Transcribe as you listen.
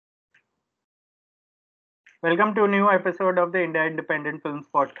Welcome to a new episode of the India Independent Films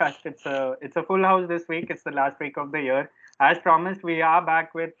podcast. It's a full house this week. It's the last week of the year. As promised, we are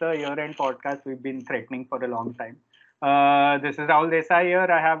back with the year-end podcast we've been threatening for a long time. This is Rahul Desai here.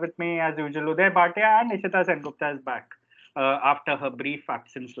 I have with me, as usual, Uday, Bhatia, and Ishita Sengupta is back after her brief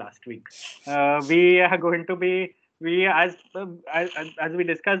absence last week. We are going to be we as we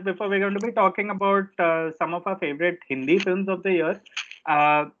discussed before, we're going to be talking about some of our favorite Hindi films of the year.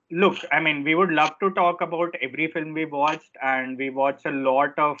 Look, I mean, we would love to talk about every film we watched, and we watch a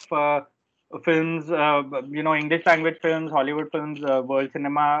lot of films, English language films, Hollywood films, world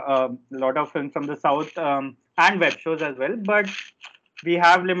cinema, a lot of films from the South, and web shows as well. But we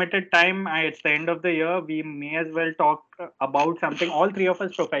have limited time. It's the end of the year. We may as well talk about something. All three of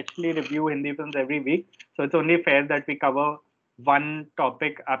us professionally review Hindi films every week, so it's only fair that we cover one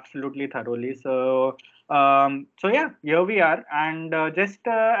topic absolutely thoroughly. So yeah, here we are. And just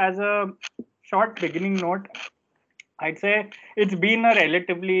as a short beginning note, I'd say it's been a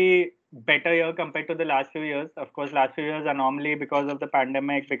relatively better year compared to the last few years. Of course, last few years anomaly because of the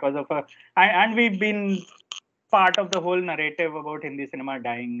pandemic, because of and we've been part of the whole narrative about Hindi cinema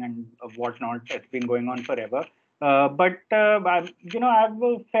dying and whatnot. It's been going on forever. I have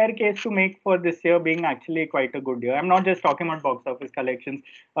a fair case to make for this year being actually quite a good year. I'm not just talking about box office collections.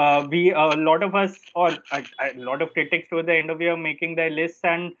 A lot of us, or a lot of critics, toward the end of the year making their lists,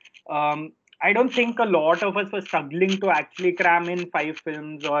 and I don't think a lot of us were struggling to actually cram in 5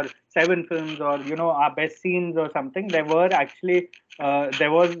 films or 7 films or our best scenes or something. We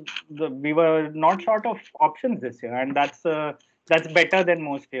were not short of options this year, and that's better than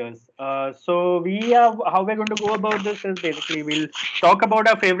most years. So we how we're going to go about this is basically we'll talk about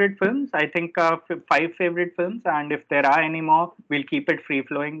our favorite films. I think 5 favorite films, and if there are any more, we'll keep it free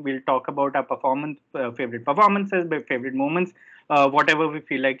flowing. We'll talk about our favorite performances, favorite moments, whatever we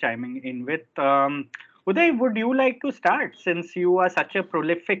feel like chiming in with. Uday, would you like to start since you are such a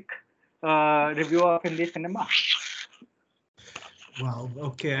prolific reviewer of Hindi cinema? Wow.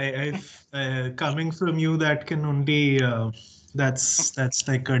 Okay. I've coming from you, that can only that's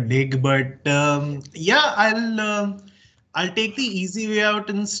like a dig. But yeah, I'll take the easy way out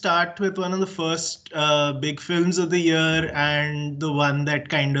and start with one of the first big films of the year, and the one that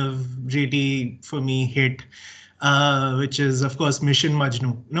kind of really for me hit, which is of course Mission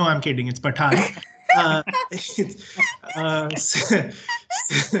Majnu. No, I'm kidding. It's Pathan. It's,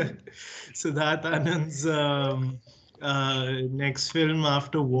 Siddharth Anand's next film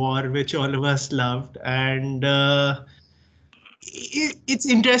after war, which all of us loved. And it's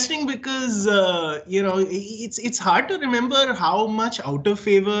interesting because it's hard to remember how much out of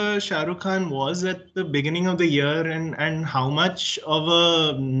favor Shah Rukh Khan was at the beginning of the year, and how much of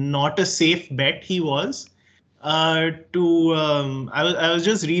a not a safe bet he was. I was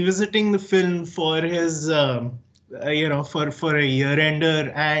just revisiting the film for his for a year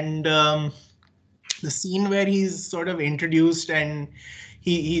ender, and the scene where he's sort of introduced, and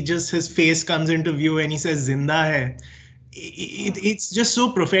he just his face comes into view and he says zinda hai. It's just so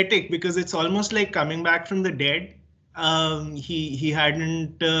prophetic because it's almost like coming back from the dead. He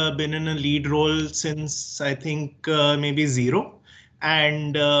hadn't been in a lead role since I think maybe Zero,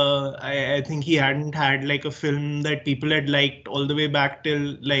 and I think he hadn't had like a film that people had liked all the way back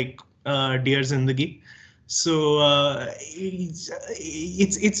till like Dear Zindagi. So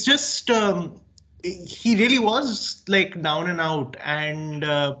it's just he really was like down and out, and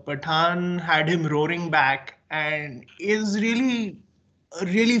Pathan had him roaring back, and is really a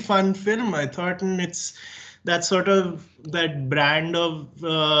really fun film, I thought. And it's that sort of that brand of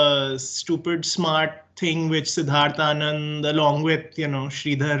stupid smart thing which Siddharth Anand, along with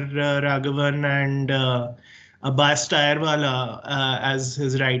Sridhar Raghavan and Abbas Tayarwala as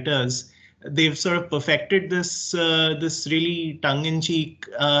his writers, they've sort of perfected this really tongue-in-cheek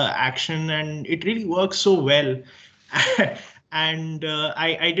action, and it really works so well. And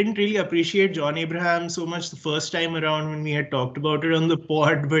I didn't really appreciate John Abraham so much the first time around when we had talked about it on the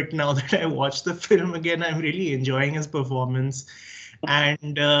pod, but now that I watched the film again, I'm really enjoying his performance.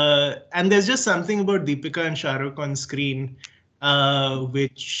 And there's just something about Deepika and Shah Rukh on screen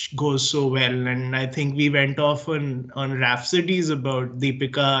which goes so well. And I think we went off on rhapsodies about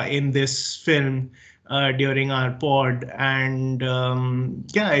Deepika in this film during our pod. And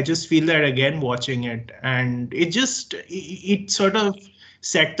yeah, I just feel that again watching it. And it sort of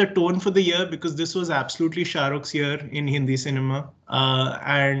set the tone for the year, because this was absolutely Shah Rukh's year in Hindi cinema.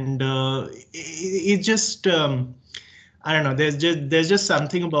 And it just... I don't know. There's just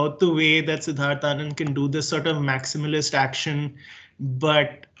something about the way that Siddharth Anand can do this sort of maximalist action,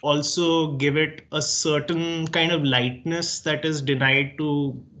 but also give it a certain kind of lightness that is denied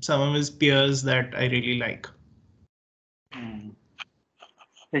to some of his peers that I really like. Hmm.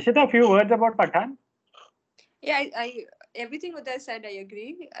 Ishita, a few words about Pathan. Yeah, I everything what I said, I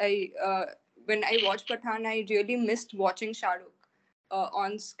agree. I When I watched Pathan, I really missed watching Shah Rukh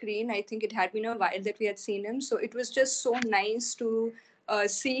on screen. I think it had been a while that we had seen him, so it was just so nice to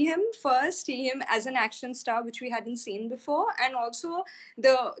see him first, see him as an action star, which we hadn't seen before, and also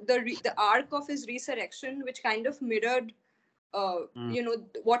the arc of his resurrection, which kind of mirrored, Hmm.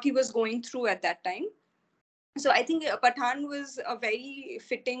 what he was going through at that time. So I think Pathan was a very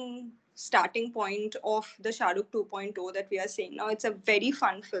fitting starting point of the Shah Rukh 2.0 that we are seeing now. It's a very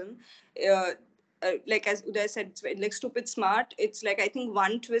fun film. Uh, like as Uday said, it's very, like stupid smart. It's like I think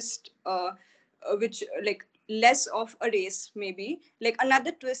one twist, which like less of a race maybe, like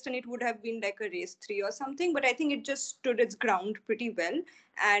another twist and it would have been like a race 3 or something. But I think it just stood its ground pretty well.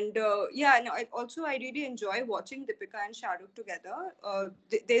 And yeah, no, I really enjoy watching Deepika and Shah Rukh together.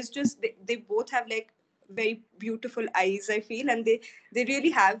 There's just they both have like very beautiful eyes, I feel, and they really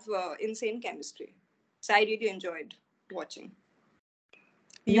have insane chemistry. So I really enjoyed watching.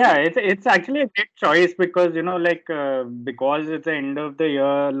 Yeah, You? it's actually a great choice because because it's the end of the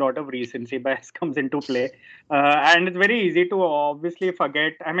year, a lot of recency bias comes into play, and it's very easy to obviously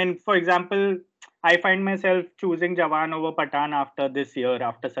forget. I mean, for example, I find myself choosing Jawan over Pathan after this year,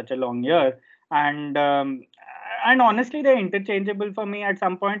 after such a long year, and um, and honestly, they're interchangeable for me at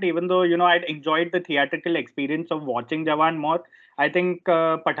some point. Even though I'd enjoyed the theatrical experience of watching Jawan more, I think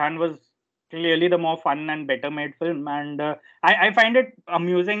Pathan was clearly the more fun and better made film, and I find it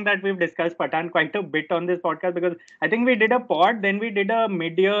amusing that we've discussed Pathan quite a bit on this podcast because I think we did a pod, then we did a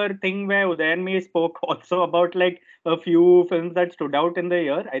mid-year thing where Uday and me spoke also about like a few films that stood out in the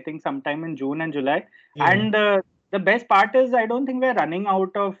year. I think sometime in June and July. Yeah. And the best part is I don't think we're running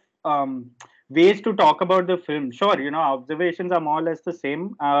out of ways to talk about the film. Sure, observations are more or less the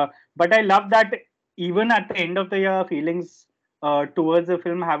same, but I love that even at the end of the year, feelings towards the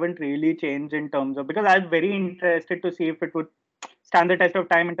film haven't really changed in terms of because I was very interested to see if it would stand the test of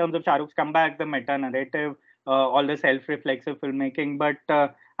time in terms of Shah Rukh's comeback, the meta narrative, all the self-reflexive filmmaking. But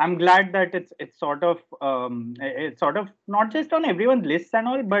I'm glad that it's sort of not just on everyone's lists and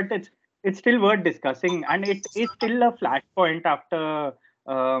all, but it's still worth discussing, and it is still a flashpoint after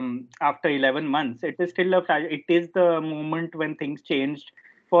 11 months. It is still a flash. It is the moment when things changed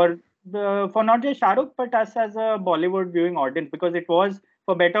for for not just Shah Rukh but us as a Bollywood viewing audience because it was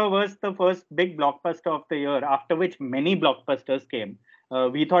for better or worse, the first big blockbuster of the year, after which many blockbusters came.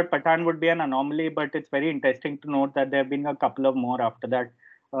 We thought Pathan would be an anomaly, but it's very interesting to note that there have been a couple of more after that.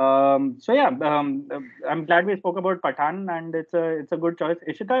 So yeah, I'm glad we spoke about Pathan, and it's a good choice.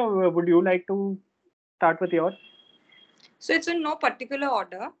 Ishita, would you like to start with yours? So it's in no particular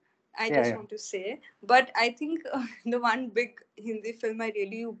order. I Yeah, just yeah. want to say, but I think the one big Hindi film I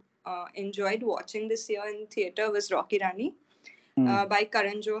really enjoyed watching this year in theater was Rocky Rani Hmm. by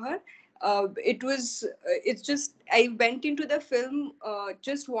Karan Johar. It's just I went into the film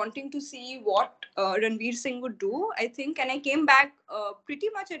just wanting to see what Ranveer Singh would do, I think, and I came back pretty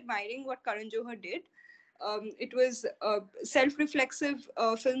much admiring what Karan Johar did. It was self-reflexive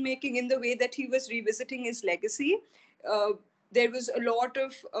filmmaking in the way that he was revisiting his legacy. Uh, there was a lot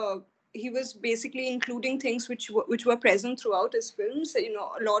of he was basically including things which were present throughout his films. You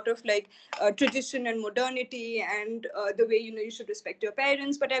know, a lot of like tradition and modernity, and the way you should respect your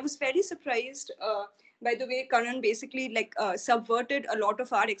parents. But I was very surprised by the way Karan basically like subverted a lot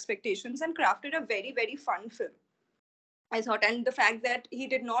of our expectations and crafted a very very fun film, I thought. And the fact that he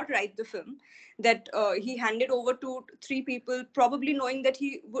did not write the film, that he handed over to three people, probably knowing that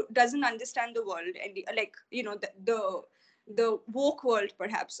he doesn't understand the world and like the woke world,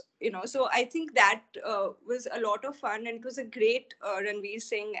 perhaps. So I think that was a lot of fun, and it was a great Ranveer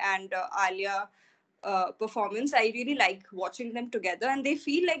Singh and Alia performance. I really like watching them together, and they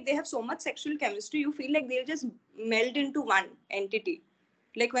feel like they have so much sexual chemistry. You feel like they'll just meld into one entity.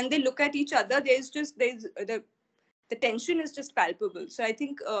 Like when they look at each other, there's the tension is just palpable. So I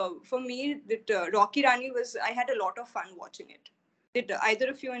think for me, that Rocky Rani was, I had a lot of fun watching it. Did either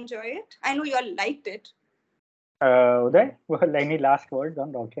of you enjoy it? I know you all liked it. Uday, well, any last words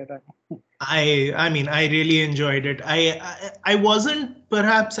on Rocky Rani? I mean I really enjoyed it. I wasn't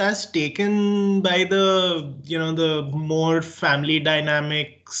perhaps as taken by the the more family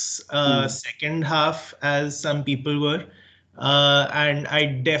dynamics Hmm. second half as some people were. And I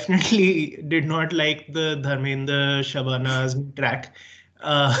definitely did not like the Dharmendra Shabana's track.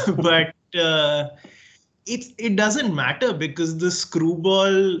 But it doesn't matter because the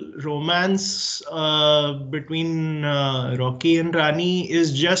screwball romance between Rocky and Rani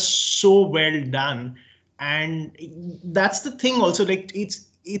is just so well done, and that's the thing. Also, like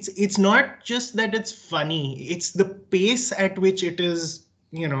it's not just that it's funny; it's the pace at which it is,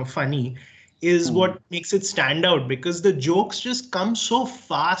 funny, is Hmm. what makes it stand out because the jokes just come so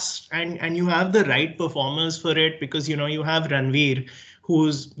fast, and you have the right performers for it because you have Ranveer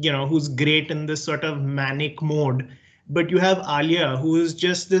who's great in this sort of manic mode, but you have Alia who is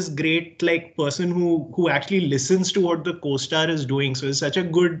just this great like person who actually listens to what the co-star is doing, so it's such a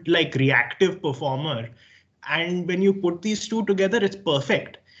good like reactive performer, and when you put these two together it's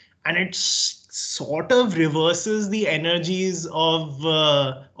perfect, and it sort of reverses the energies of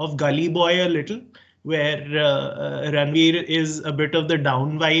Gully Boy a little, where Ranveer is a bit of the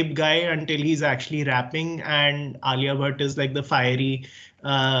down vibe guy until he's actually rapping, and Alia Bhatt is like the fiery,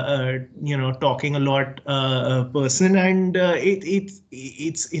 talking a lot person, and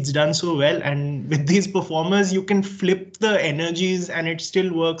it's done so well. And with these performers, you can flip the energies, and it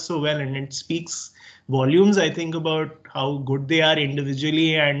still works so well, and it speaks volumes, I think, about how good they are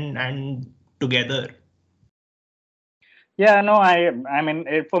individually and together. Yeah, no, I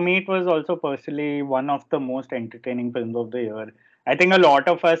mean, for me, it was also personally one of the most entertaining films of the year. I think a lot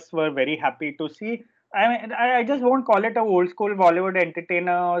of us were very happy to see. I mean, I just won't call it a old school Bollywood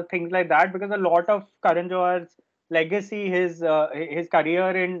entertainer or things like that because a lot of Karan Johar's legacy, his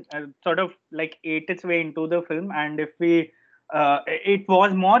career in sort of like ate its way into the film, and if we it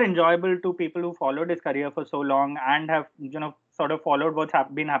was more enjoyable to people who followed his career for so long and have sort of followed what's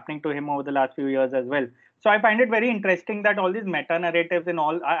been happening to him over the last few years as well. So I find it very interesting that all these meta narratives and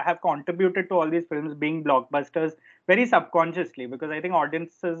all have contributed to all these films being blockbusters very subconsciously, because I think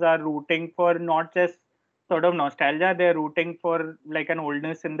audiences are rooting for not just sort of nostalgia, they're rooting for like an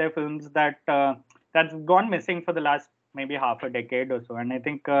oldness in their films that's gone missing for the last maybe half a decade or so. And I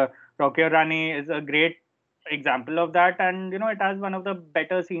think Rocky Aur Rani is a great example of that, and it has one of the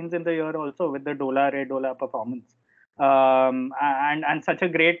better scenes in the year also with the Dola Re Dola performance, and such a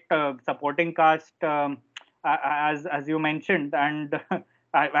great supporting cast, as you mentioned. And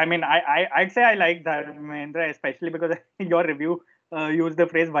I mean, I'd say I like Dharmendra especially because your review used the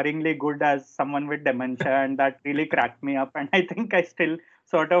phrase "worryingly good" as someone with dementia, and that really cracked me up. And I think I still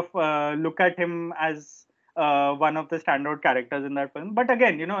sort of look at him as one of the standout characters in that film. But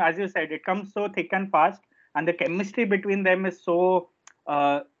again, as you said, it comes so thick and fast, and the chemistry between them is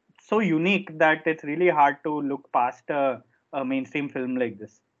uh, so unique that it's really hard to look past a mainstream film like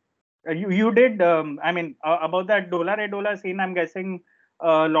this. You did, I mean, about that Dola Re Dola scene, I'm guessing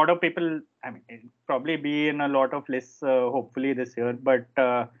a lot of people, I mean, it'll probably be in a lot of lists, hopefully this year, but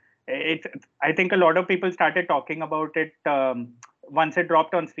I think a lot of people started talking about it once it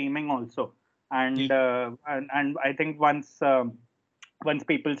dropped on streaming also. Yeah. And I think once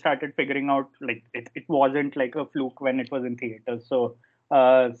people started figuring out like it wasn't like a fluke when it was in theaters. So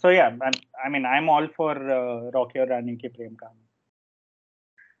yeah, I mean, I'm all for Rocky or Rani Ki Prem Kahaani.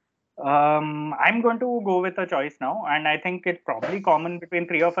 I'm going to go with a choice now, and I think it's probably common between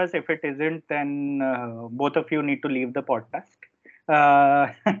three of us. If it isn't, then both of you need to leave the podcast. Uh,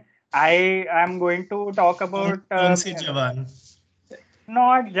 I am going to talk about कौन से जवान?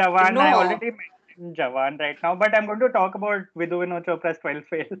 not Jawan. I No. already mentioned Jawan right now, but I'm going to talk about Vidhu Vinod Chopra's 12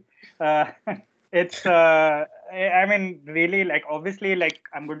 Fail. Uh, it's, I mean, really, like, obviously, like,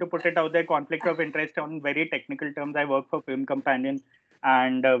 I'm going to put it out there, conflict of interest on very technical terms. I work for Film Companion,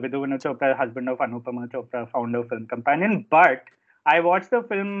 and Vidhu Vinod Chopra, husband of Anupama Chopra, founder of Film Companion. But I watched the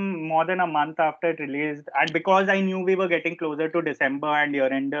film more than a month after it released, and because I knew we were getting closer to December and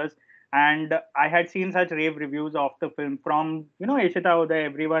year enders, and I had seen such rave reviews of the film from Ishita, Uday,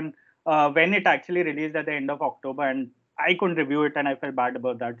 everyone, when it actually released at the end of October, and I couldn't review it, and I felt bad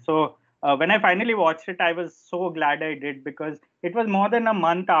about that. So when I finally watched it, I was so glad I did, because it was more than a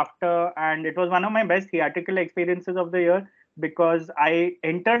month after, and it was one of my best theatrical experiences of the year, because I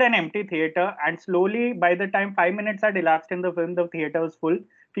entered an empty theater, and slowly, by the time 5 minutes had elapsed in the film, the theater was full.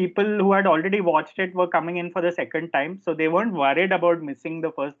 People who had already watched it were coming in for the second time, so they weren't worried about missing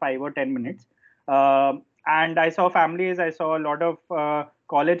the first 5 or 10 minutes. And I saw families, I saw a lot of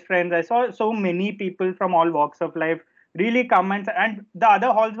college friends, I saw so many people from all walks of life really come, and the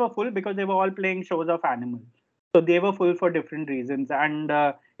other halls were full because they were all playing shows of animals. So they were full for different reasons, and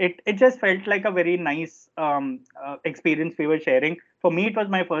it just felt like a very nice experience we were sharing. For me, it was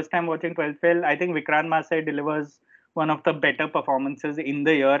my first time watching 12th Fail. I think Vikrant Masai delivers one of the better performances in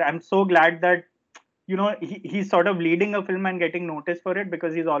the year. I'm so glad that he's sort of leading a film and getting noticed for it,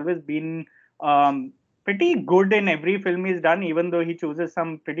 because he's always been um, pretty good in every film he's done, even though he chooses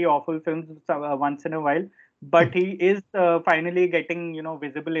some pretty awful films once in a while. But he is finally getting,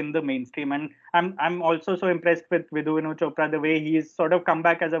 visible in the mainstream. And I'm also so impressed with Vidhu Vinod Chopra, the way he's sort of come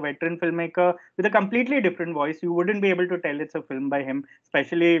back as a veteran filmmaker with a completely different voice. You wouldn't be able to tell it's a film by him,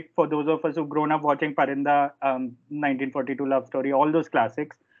 especially for those of us who've grown up watching Parinda, 1942 Love Story, all those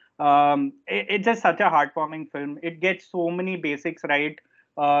classics. It's just such a heartwarming film. It gets so many basics right.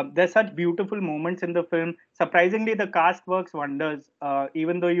 There's such beautiful moments in the film. Surprisingly, the cast works wonders,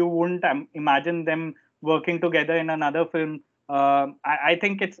 even though you wouldn't imagine them working together in another film. I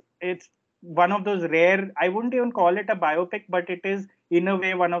think it's one of those rare. I wouldn't even call it a biopic, but it is in a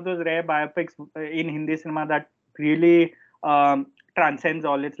way one of those rare biopics in Hindi cinema that really transcends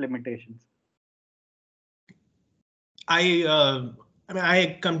all its limitations.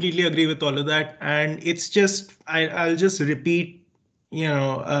 I completely agree with all of that, and it's just I'll just repeat,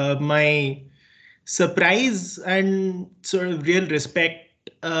 my surprise and sort of real respect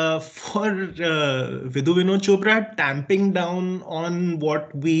for Vidhu Vinod Chopra tamping down on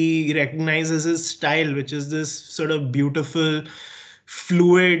what we recognize as his style, which is this sort of beautiful,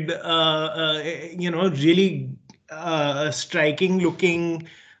 fluid, really striking looking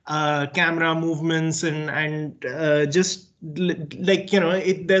camera movements and just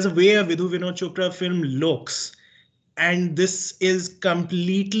there's a way a Vidhu Vinod Chopra film looks, and this is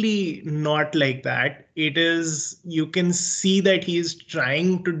completely not like that. It is, you can see that he is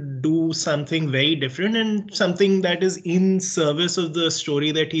trying to do something very different and something that is in service of the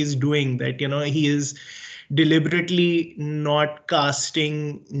story that he's doing, that he is deliberately not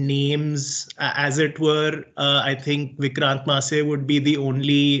casting names, as it were. I think Vikrant Masse would be the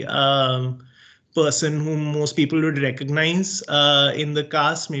only person whom most people would recognize in the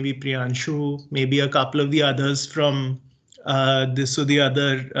cast. Maybe Priyanshu, maybe a couple of the others from this or the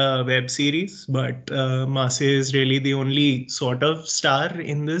other web series, but Masse is really the only sort of star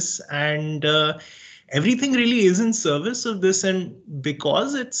in this, and everything really is in service of this. And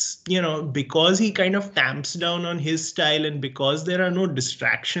because it's, because he kind of tamps down on his style, and because there are no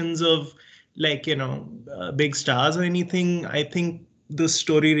distractions of big stars or anything, I think the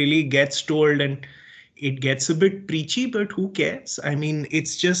story really gets told, and it gets a bit preachy, but who cares? I mean,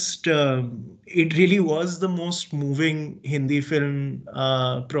 it's just, it really was the most moving Hindi film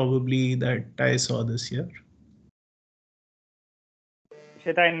probably that I saw this year.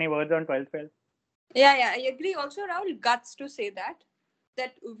 Ishita, any words on 12th Fail? Yeah, I agree. Also, Rahul, guts to say that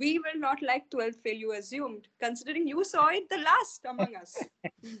we will not like 12th Fail, you assumed, considering you saw it the last among us.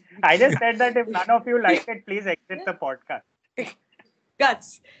 I just said that if none of you like it, please exit the podcast.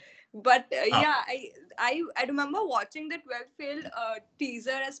 Guts. But I remember watching the 12th Fail teaser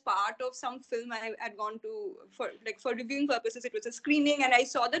as part of some film I had gone to for reviewing purposes. It was a screening, and I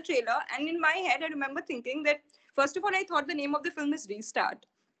saw the trailer, and in my head I remember thinking that, first of all, I thought the name of the film is Restart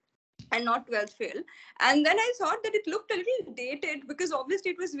and not 12th Fail. And then I thought that it looked a little dated, because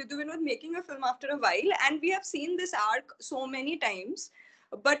obviously it was Vidhu Vinod making a film after a while, and we have seen this arc so many times.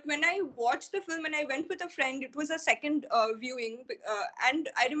 But when I watched the film and I went with a friend, it was a second viewing, and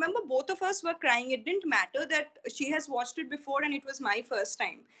I remember both of us were crying. It didn't matter that she has watched it before and it was my first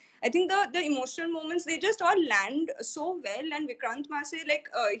time. I think the emotional moments, they just all land so well. And Vikrant Masse,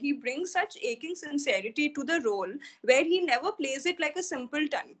 he brings such aching sincerity to the role, where he never plays it like a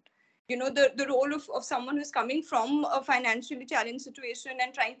simpleton. The role of someone who's coming from a financially challenged situation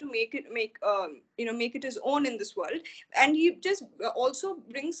and trying to make it his own in this world. And he just also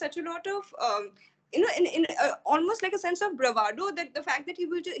brings such a lot of in almost like a sense of bravado, that the fact that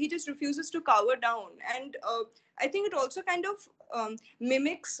he just refuses to cower down. And I think it also kind of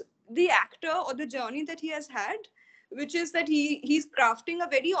mimics the actor or the journey that he has had, which is that he's crafting a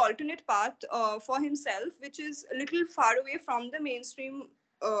very alternate path for himself, which is a little far away from the mainstream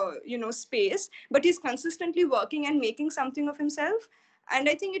space, but he's consistently working and making something of himself. And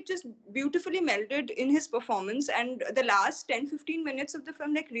I think it just beautifully melded in his performance, and the last 10-15 minutes of the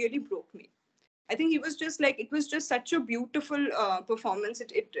film really broke me. I think it was just such a beautiful performance.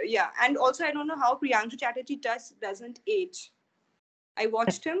 And also, I don't know how Priyanshu Chatterjee doesn't age. I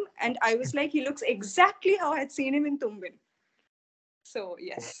watched him and I was like, he looks exactly how I had seen him in Tumbin. So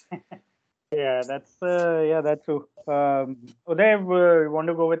yes. Yeah, that's true. Uday, you want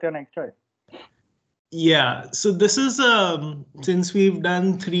to go with your next choice? Yeah, so this is since we've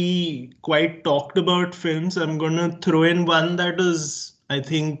done 3 quite talked about films, I'm gonna throw in one that is, I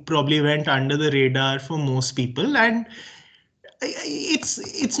think, probably went under the radar for most people, and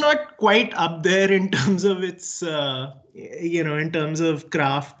it's not quite up there in terms of its in terms of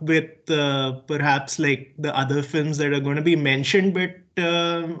craft with perhaps like the other films that are going to be mentioned, but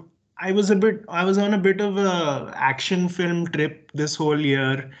I was on a bit of a action film trip this whole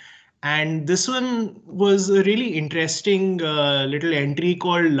year, and this one was a really interesting little entry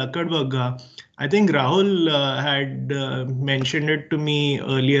called Lakadvagga. I think Rahul had mentioned it to me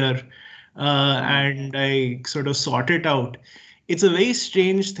earlier, and I sort of sought it out. It's a very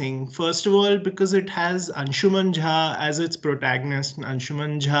strange thing. First of all, because it has Anshuman Jha as its protagonist.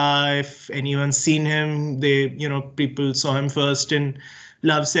 Anshuman Jha, if anyone's seen him, people saw him first in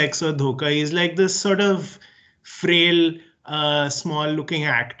Love, Sex or Dhoka. He's like this sort of frail, small looking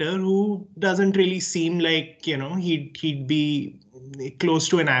actor who doesn't really seem like, he'd be close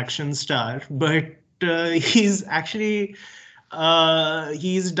to an action star, but he's actually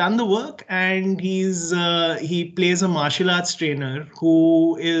he's done the work, and he plays a martial arts trainer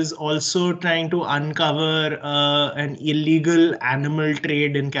who is also trying to uncover an illegal animal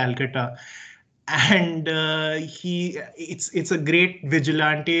trade in Calcutta. And it's a great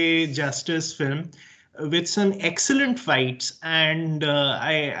vigilante justice film with some excellent fights, and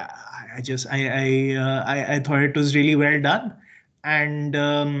I thought it was really well done. And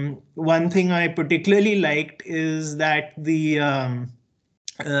one thing I particularly liked is that the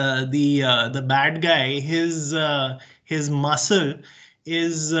bad guy, his muscle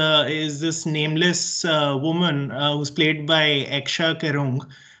is this nameless woman who's played by Eksha Kerung.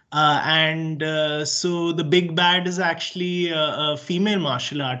 And so the big bad is actually a female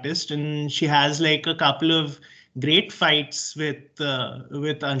martial artist, and she has like a couple of great fights with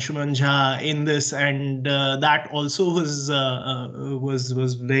Anshuman Jha in this, and that also was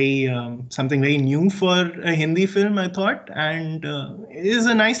very something very new for a Hindi film, I thought, and it is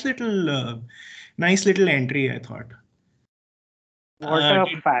a nice little entry, I thought. What a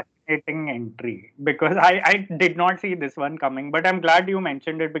fascinating entry, because I did not see this one coming, but I'm glad you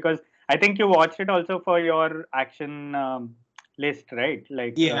mentioned it, because I think you watched it also for your action list, right?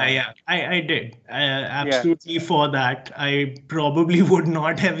 Like, Yeah, I did. yeah. Absolutely for that. I probably would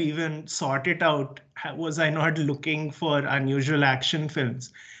not have even sought it out was I not looking for unusual action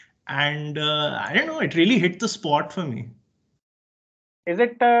films. And I don't know, it really hit the spot for me. Is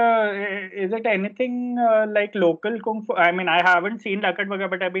it anything like local kung fu? I mean, I haven't seen Lakat Baga,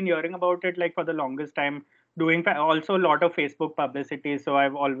 but I've been hearing about it like for the longest time. Doing also a lot of Facebook publicity, so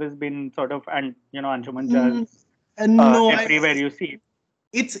I've always been sort of, and Anshuman Mm, Jazz no, everywhere you see.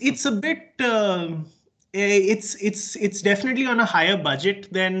 it's a bit it's definitely on a higher budget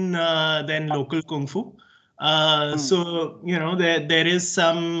than local kung fu. Hmm. So there is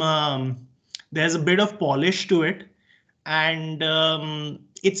some there's a bit of polish to it, and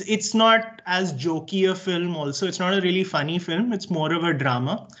it's not as jokey a film. Also, it's not a really funny film. It's more of a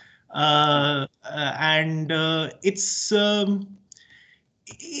drama, and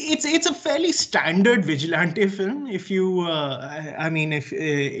it's a fairly standard vigilante film, if you I mean if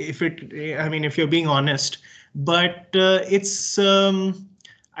it I mean if you're being honest, but it's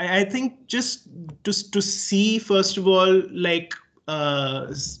I think just to see, first of all, like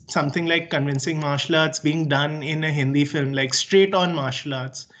something like convincing martial arts being done in a Hindi film, like straight on martial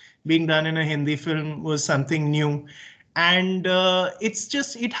arts being done in a Hindi film, was something new. And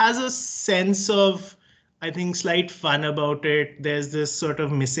it has a sense of, I think, slight fun about it. There's this sort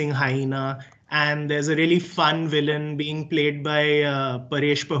of missing hyena, and there's a really fun villain being played by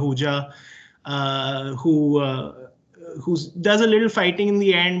Paresh Pahuja, who does a little fighting in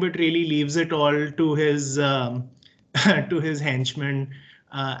the end, but really leaves it all to his to his henchmen.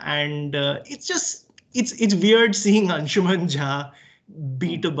 And it's weird seeing Anshuman Jha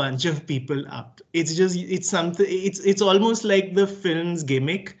beat a bunch of people up. It's something. It's almost like the film's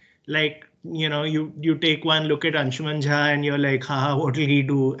gimmick. Like, you take one look at Anshuman Jha and you're like, haha, what will he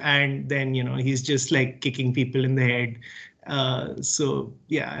do? And then he's just like kicking people in the head. So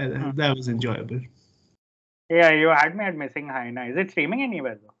yeah, Hmm. that was enjoyable. Yeah, you had me at missing Hyena. Is it streaming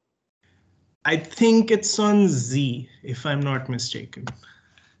anywhere though? I think it's on Z, if I'm not mistaken.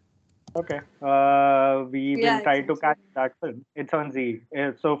 Okay. We Yeah, will I try think to so. catch that film. It's on Z.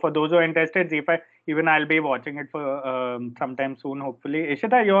 So for those who are interested, Z5, even I'll be watching it for sometime soon, hopefully.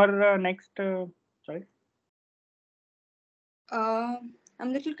 Ishita, your next choice? I'm a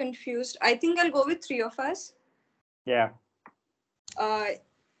little confused. I think I'll go with Three of Us. Yeah. Uh,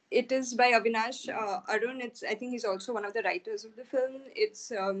 it is by Avinash Arun. I think he's also one of the writers of the film.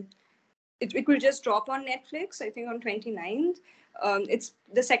 It will just drop on Netflix, I think on 29th. It's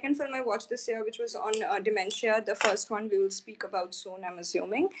the second film I watched this year, which was on dementia. The first one we will speak about soon, I'm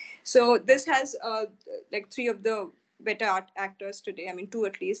assuming. So this has like three of the better actors today. I mean, two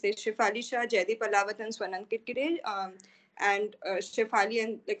at least. There's Shefali Shah, Jaideep Alawat, and Swanand Kirkire. And Shefali,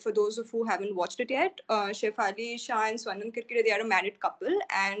 and like for those of who haven't watched it yet, Shefali Shah and Swanam Kirkire, they are a married couple,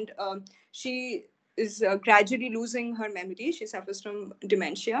 and she is gradually losing her memory. She suffers from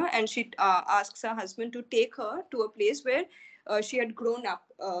dementia, and she asks her husband to take her to a place where she had grown up.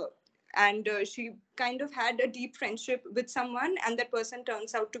 And she kind of had a deep friendship with someone, and that person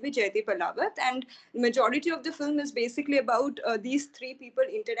turns out to be Jaideep Ahlawat. And the majority of the film is basically about these three people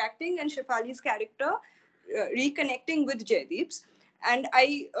interacting, and Shefali's character reconnecting with Jaideep's. And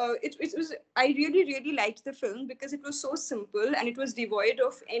I really liked the film because it was so simple and it was devoid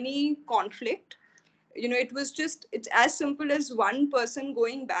of any conflict. It was just, it's as simple as one person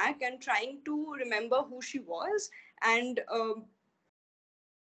going back and trying to remember who she was, and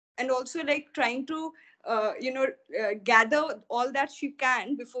also like trying to gather all that she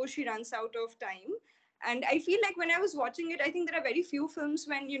can before she runs out of time. And I feel like when I was watching it, I think there are very few films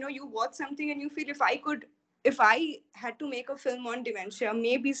when you watch something and you feel, if I had to make a film on dementia,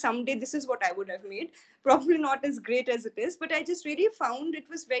 maybe someday this is what I would have made. Probably not as great as it is, but I just really found it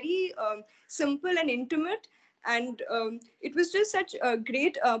was very simple and intimate. And it was just such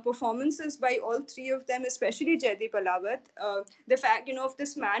great performances by all three of them, especially Jaideep Ahlawat. The fact, of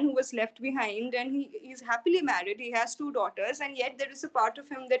this man who was left behind, and he's happily married, he has two daughters, and yet there is a part of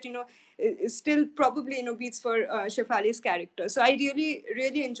him that, is still probably, beats for Shefali's character. So I really,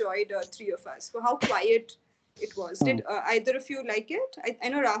 really enjoyed Three of Us for how quiet it was. Did either of you like it? I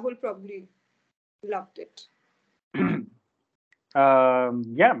know Rahul probably loved it.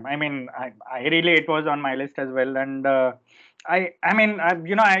 Yeah, I mean, I really, it was on my list as well. And I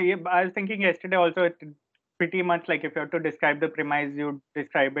was thinking yesterday also, it pretty much like, if you have to describe the premise, you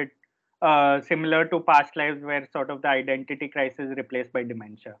describe it similar to Past Lives, where sort of the identity crisis is replaced by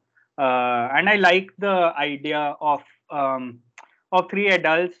dementia. And I like the idea of three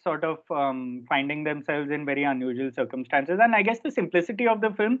adults sort of finding themselves in very unusual circumstances. And I guess the simplicity of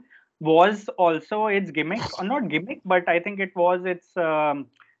the film was also its gimmick, or not gimmick, but I think it was its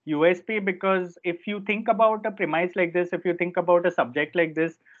USP, because if you think about a premise like this, if you think about a subject like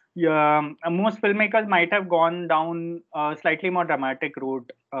this, most filmmakers might have gone down a slightly more dramatic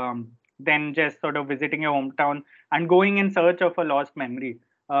route than just sort of visiting your hometown and going in search of a lost memory.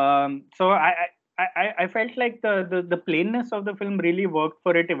 So I felt like the plainness of the film really worked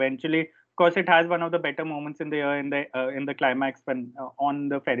for it eventually. Of course, it has one of the better moments in the year in the climax, when on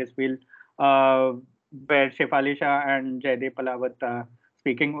the Ferris wheel, uh, where Shefali Shah and Jaideep Ahlawat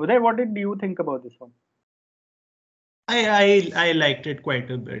speaking. Uday, what did you think about this one? I liked it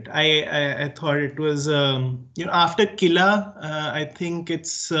quite a bit. I thought it was after Killa, I think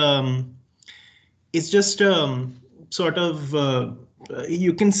it's just sort of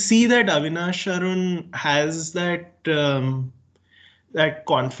you can see that Avinash Arun has that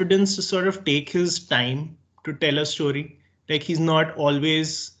confidence to sort of take his time to tell a story. Like, he's not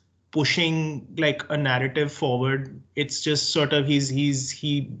always pushing like a narrative forward. It's just sort of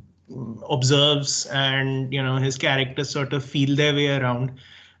he observes, and his characters sort of feel their way around.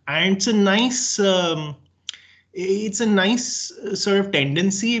 And it's a nice sort of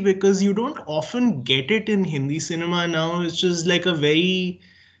tendency, because you don't often get it in Hindi cinema now. It's just like a very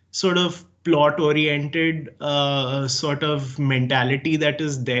sort of plot oriented sort of mentality that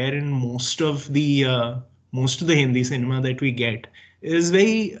is there in most of the Hindi cinema that we get. It is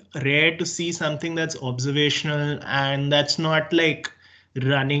very rare to see something that's observational and that's not like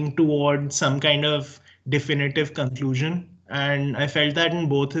running toward some kind of definitive conclusion. And I felt that in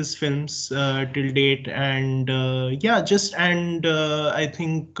both his films till date. And I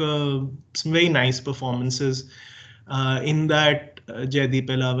think some very nice performances in that. Jaideep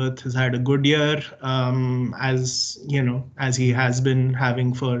Ahlawat has had a good year, as he has been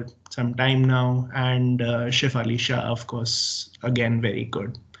having for some time now, and Shefali Shah, of course, again very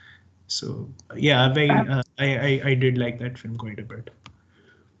good. So yeah, I did like that film quite a bit.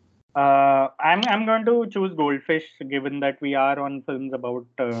 I'm going to choose Goldfish, given that we are on films about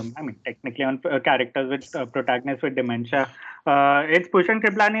technically on characters with protagonists with dementia. It's Pushan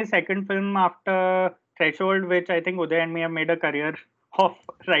Kriplani's second film after Threshold, which I think Uday and me have made a career of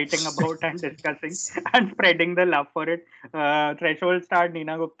writing about and discussing and spreading the love for it. Threshold starred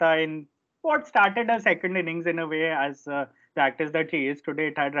Neena Gupta in what started a second innings in a way as the actress that she is today.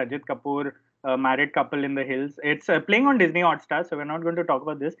 It had Rajat Kapoor, a married couple in the hills. It's playing on Disney Hotstar, so we're not going to talk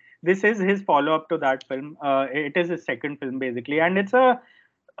about this. This is his follow-up to that film. It is his second film basically, and it's a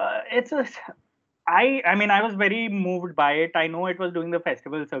I mean, I was very moved by it. I know it was doing the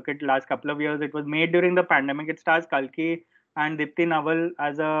festival circuit last couple of years. It was made during the pandemic. It stars Kalki and Dipti Naval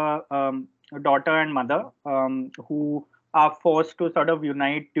as a daughter and mother who are forced to sort of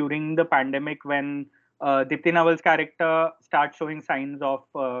unite during the pandemic, when Dipti Naval's character starts showing signs of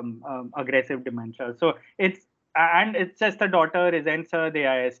aggressive dementia. So it's just the daughter resents her. They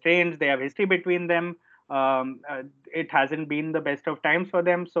are estranged. They have history between them. It hasn't been the best of times for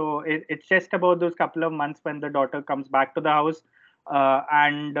them. So it's just about those couple of months when the daughter comes back to the house,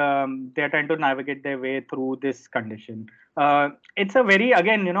 and they're trying to navigate their way through this condition. It's a very,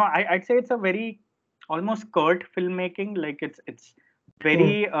 again, I'd say it's a very almost curt filmmaking. Like it's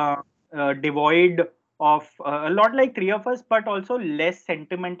very devoid of a lot like Three of Us, but also less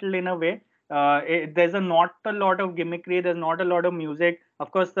sentimental in a way. There's not a lot of gimmickry. There's not a lot of music.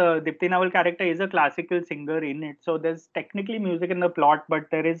 Of course, the Dipti Naval character is a classical singer in it, so there's technically music in the plot, but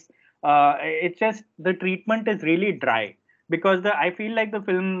there is. It's just the treatment is really dry, because I feel like the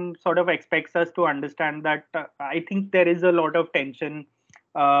film sort of expects us to understand that I think there is a lot of tension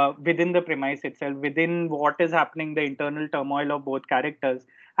within the premise itself, within what is happening, the internal turmoil of both characters.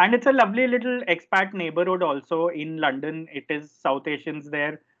 And it's a lovely little expat neighborhood also in London. It is South Asians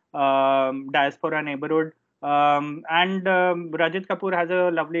there, diaspora neighborhood. And Rajat Kapoor has a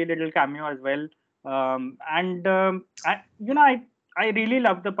lovely little cameo as well. I really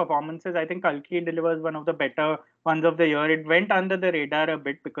love the performances. I think Kalki delivers one of the better ones of the year. It went under the radar a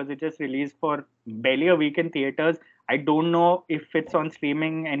bit because it just released for barely a week in theaters. I don't know if it's on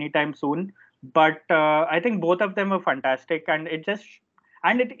streaming anytime soon, but I think both of them were fantastic, and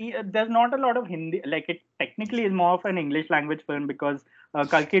there's not a lot of Hindi. Like, it technically is more of an English language film, because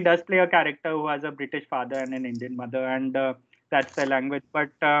Kalki does play a character who has a British father and an Indian mother, and that's the language. But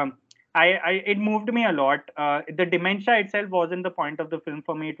it moved me a lot. The dementia itself wasn't the point of the film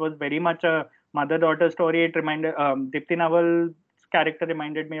for me. It was very much a mother-daughter story. It reminded Dipti Naval's character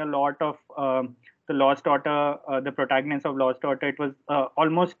reminded me a lot of the Lost Daughter, the protagonist of Lost Daughter. It was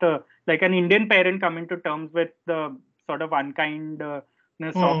almost like an Indian parent coming to terms with the sort of unkindness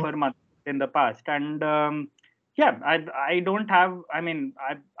of her mother in the past. And yeah, I don't have. I mean,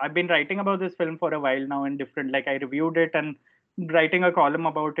 I've been writing about this film for a while now, in different, like, I reviewed it and writing a column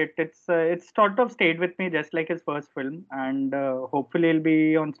about it. It's sort of stayed with me just like his first film, and hopefully it'll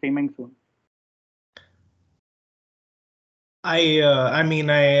be on streaming soon.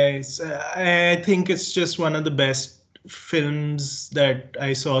 I think it's just one of the best films that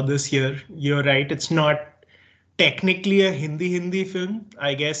I saw this year. You're right, it's not technically a Hindi film.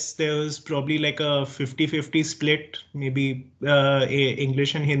 I guess there was probably like a 50-50 split, maybe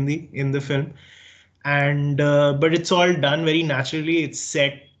English and Hindi in the film. And but it's all done very naturally. It's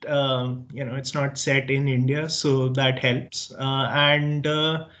set, it's not set in India, so that helps. And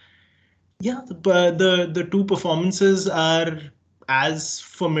yeah, the two performances are as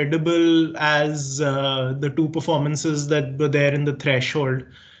formidable as the two performances that were there in The Threshold.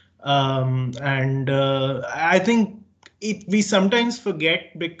 And I think we sometimes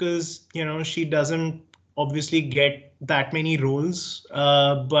forget, because she doesn't obviously get that many roles.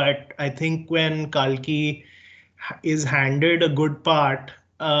 But I think when Kalki is handed a good part,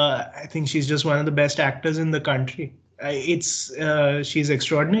 I think she's just one of the best actors in the country. She's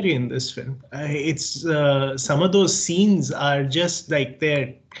extraordinary in this film. It's some of those scenes are just like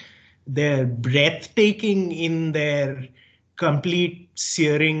they're breathtaking in their complete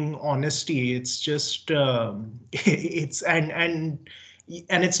searing honesty. It's just it's and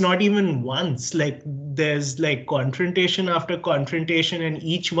it's not even once. Like, there's like confrontation after confrontation, and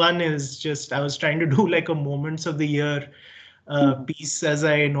each one is just, I was trying to do like a moments of the year piece, as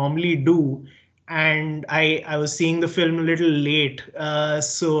I normally do. And I was seeing the film a little late,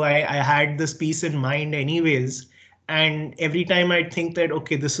 so I had this piece in mind anyways. And every time I'd think that,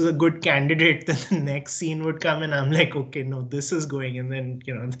 okay, this is a good candidate, then the next scene would come and I'm like, okay, no, this is going. And then,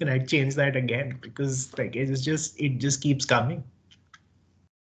 then I'd change that again, because like it just keeps coming.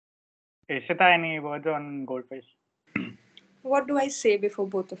 Ishita, any words on Goldfish? What do I say before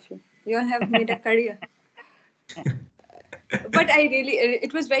both of you? You all have made a career. But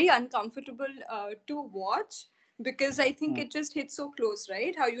it was very uncomfortable to watch, because I think it just hits so close,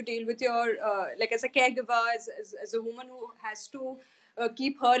 right? How you deal with your, like, as a caregiver, as a woman who has to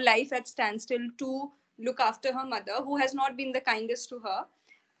keep her life at standstill to look after her mother, who has not been the kindest to her.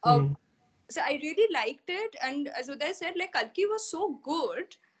 So I really liked it. And as Uday said, like, Kalki was so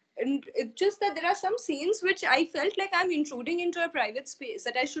good. And it's just that there are some scenes which I felt like I'm intruding into a private space,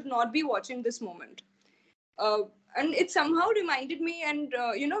 that I should not be watching this moment. And it somehow reminded me, and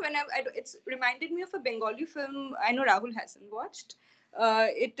when it's reminded me of a Bengali film I know Rahul hasn't watched.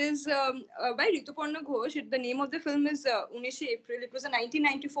 It is by Rituparna Ghosh. The name of the film is 19 April. It was a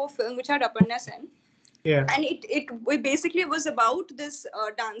 1994 film which had Aparna Sen. Yeah. And it basically was about this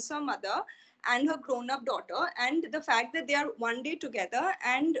dancer mother, and her grown-up daughter, and the fact that they are one day together,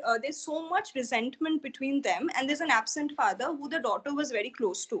 and there's so much resentment between them, and there's an absent father who the daughter was very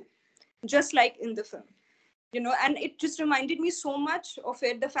close to, just like in the film. And it just reminded me so much of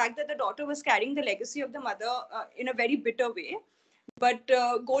it, the fact that the daughter was carrying the legacy of the mother in a very bitter way. But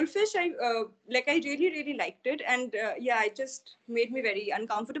Goldfish, I really really liked it, and yeah, it just made me very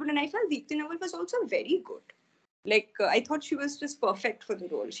uncomfortable, and I felt Deepthi Naval was also very good. I thought she was just perfect for the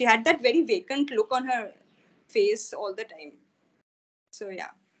role. She had that very vacant look on her face all the time. So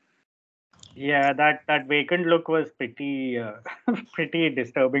yeah. Yeah, that vacant look was pretty pretty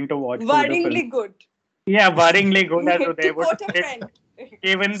disturbing to watch through the film. Worryingly good. Yeah, worryingly good as To Uday would quote a put it. friend.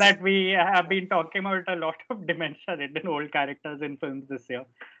 Given that we have been talking about a lot of dementia-ridden old characters in films this year,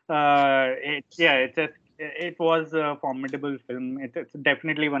 it was a formidable film. It's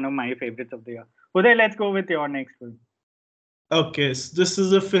definitely one of my favorites of the year. Uday, let's go with your next film. Okay, so this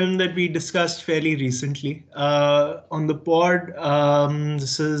is a film that we discussed fairly recently on the pod.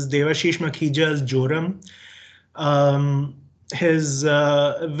 This is Devashish Makhija's Joram. His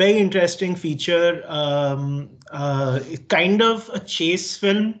very interesting feature, kind of a chase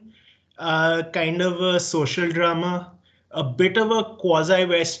film, kind of a social drama, a bit of a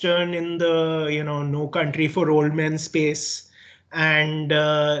quasi-western in the No Country for Old Men space, and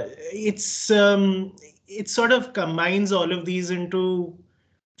it sort of combines all of these into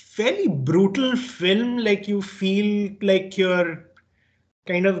fairly brutal film. Like you feel like you're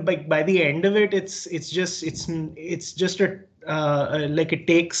kind of like by the end of it, it's just a like it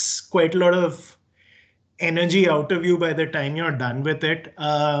takes quite a lot of energy out of you by the time you're done with it.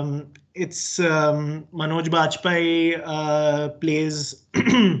 It's Manoj Bajpayee plays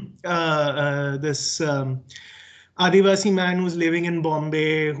this Adivasi man who's living in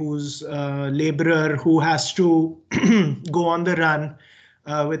Bombay, who's a laborer who has to go on the run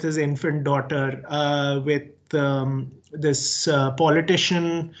with his infant daughter, with this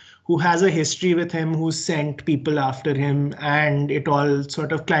politician who has a history with him, who sent people after him, and it all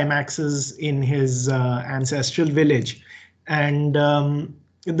sort of climaxes in his ancestral village. And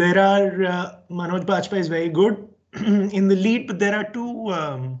there are Manoj Bajpayee is very good in the lead, but there are two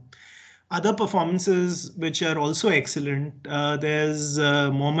other performances which are also excellent. There's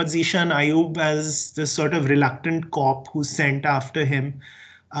Mohammad Zishan Ayub as this sort of reluctant cop who's sent after him,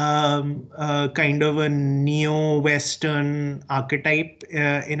 kind of a neo-Western archetype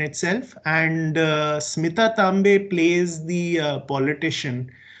in itself. And Smita Tambe plays the politician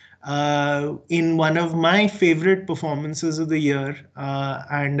in one of my favorite performances of the year.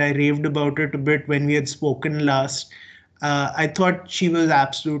 And I raved about it a bit when we had spoken last. I thought she was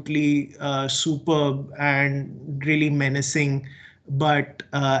absolutely superb and really menacing. But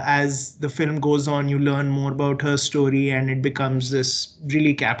as the film goes on, you learn more about her story, and it becomes this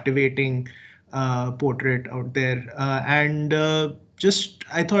really captivating portrait out there. And just,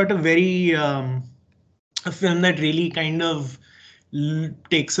 I thought a film that really kind of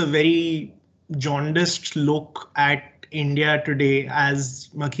takes a very jaundiced look at India today, as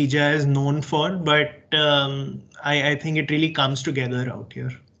Makhija is known for, but I think it really comes together out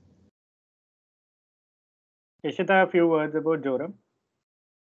here. Ishita, a few words about Joram.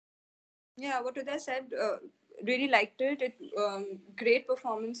 Yeah, what Uday said, really liked it. Great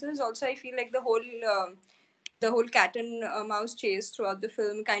performances. Also, I feel like the whole cat and mouse chase throughout the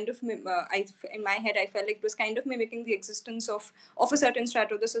film kind of in my head I felt like it was kind of mimicking the existence of a certain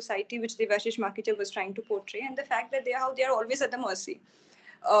strata of the society which Devashish Makija was trying to portray, and the fact that they are always at the mercy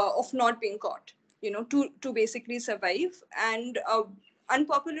of not being caught, to basically survive. And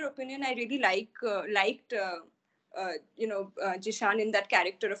unpopular opinion, I really liked Jishan in that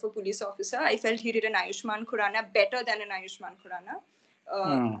character of a police officer. I felt he did an Ayushman Khurrana better than an Ayushman Khurrana.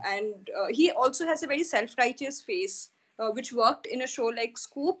 And he also has a very self-righteous face, which worked in a show like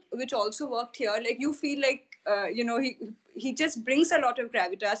Scoop, which also worked here. Like you feel like he just brings a lot of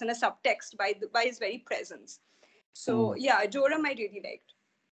gravitas and a subtext by his very presence. So yeah, Joram I really liked.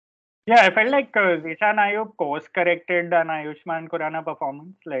 Yeah, I felt like Zishan Ayub course-corrected an Ayushman Khurrana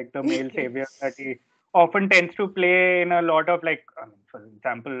performance, like the male savior that he often tends to play in a lot of, like, for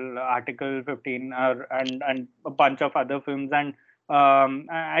example, Article 15 and a bunch of other films. And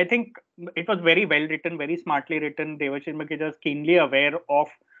I think it was very well written, very smartly written. Devashish Makija is keenly aware of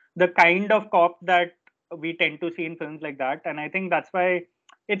the kind of cop that we tend to see in films like that. And I think that's why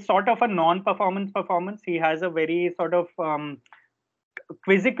it's sort of a non-performance performance. He has a very sort of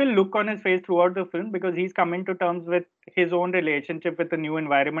quizzical look on his face throughout the film, because he's coming to terms with his own relationship with the new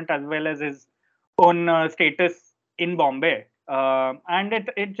environment as well as his own status in Bombay. And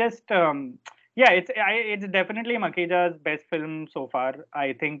it just yeah, it's definitely Makija's best film so far.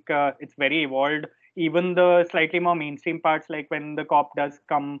 I think it's very evolved. Even the slightly more mainstream parts, like when the cop does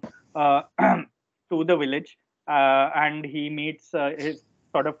come to the village and he meets his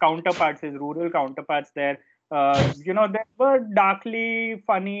sort of counterparts, his rural counterparts there. There were darkly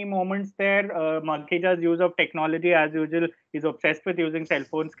funny moments there. Makija's use of technology, as usual, he's obsessed with using cell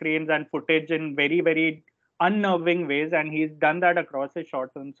phone screens and footage in very, very unnerving ways, and he's done that across his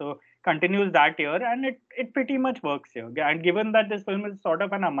short films. So continues that year, and it pretty much works here. And given that this film is sort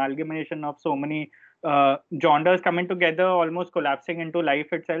of an amalgamation of so many genres coming together, almost collapsing into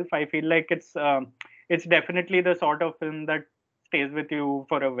life itself, I feel like it's definitely the sort of film that stays with you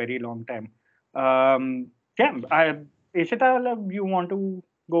for a very long time. Yeah, Ishita, you want to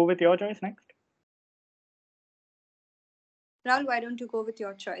go with your choice next? Rahul, why don't you go with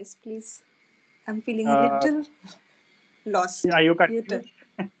your choice, please? I'm feeling a Uh, little lost. are you You tell. confused?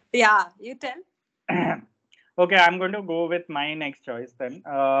 Yeah, you tell. Okay, I'm going to go with my next choice then.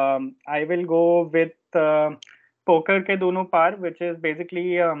 I will go with Poker Ke Dono Paar, which is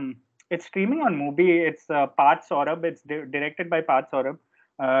basically it's streaming on Mubi. It's Parth Saurabh. It's directed by Parth Saurabh.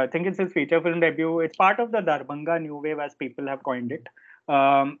 I think it's his feature film debut. It's part of the Darbhanga New Wave, as people have coined it,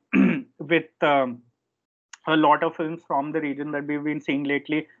 with a lot of films from the region that we've been seeing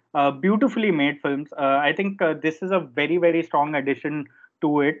lately. Beautifully made films. I think this is a very, very strong addition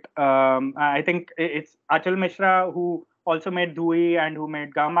to it. I think it's Achal Mishra who also made Dhui and who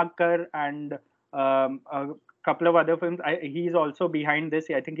made Gamakkar and a couple of other films. He's also behind this.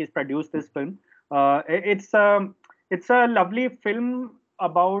 I think he's produced this film. It's a lovely film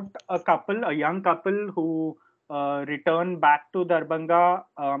about a young couple who return back to Darbhanga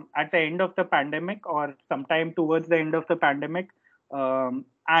at the end of the pandemic or sometime towards the end of the pandemic.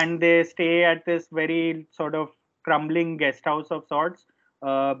 And they stay at this very sort of crumbling guest house of sorts.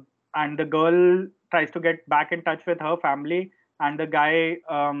 Uh, and the girl tries to get back in touch with her family. And the guy,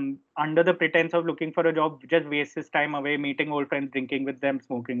 under the pretense of looking for a job, just wastes his time away meeting old friends, drinking with them,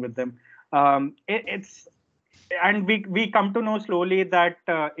 smoking with them. It's and we come to know slowly that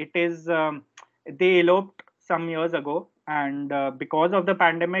it is they eloped some years ago, and because of the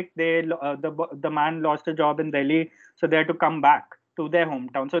pandemic, the man lost a job in Delhi, so they had to come back to their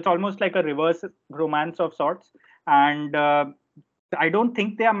hometown. So it's almost like a reverse romance of sorts, and I don't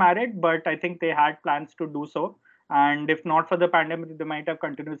think they are married, but I think they had plans to do so. And if not for the pandemic, they might have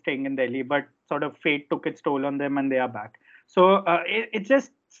continued staying in Delhi. But sort of fate took its toll on them, and they are back. So it's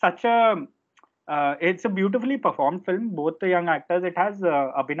just such a it's a beautifully performed film. Both the young actors. It has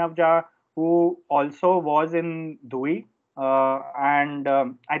Abhinav Jha, who also was in Dhui, and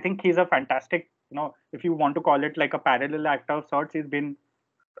I think he's a fantastic. If you want to call it like a parallel actor of sorts, he's been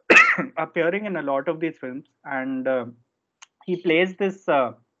appearing in a lot of these films, and he plays this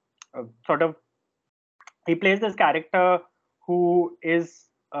sort of he plays this character who is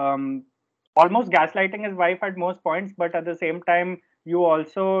almost gaslighting his wife at most points, but at the same time, you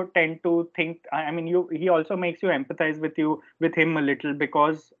also tend to think. I mean, he also makes you empathize with him a little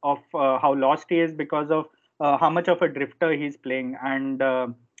because of how lost he is, because of how much of a drifter he's playing, and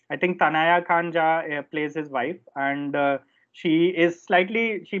I think Tanaya Khan Jha plays his wife, and she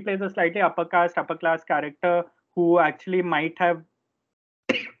plays a slightly upper class character who actually might have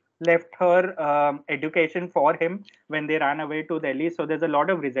left her education for him when they ran away to Delhi. So there's a lot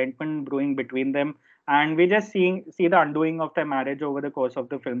of resentment brewing between them, and we just see the undoing of their marriage over the course of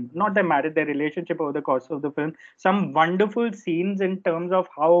the film. Not their marriage, their relationship over the course of the film. Some wonderful scenes in terms of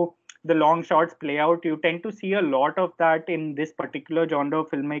how the long shots play out. You tend to see a lot of that in this particular genre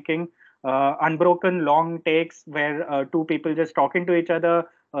of filmmaking. Unbroken long takes where two people just talking to each other,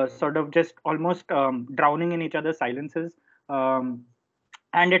 sort of just almost drowning in each other's silences. Um,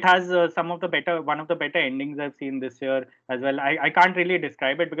 and it has one of the better endings I've seen this year as well. I can't really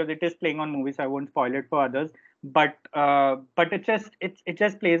describe it because it is playing on movies, so I won't spoil it for others. But it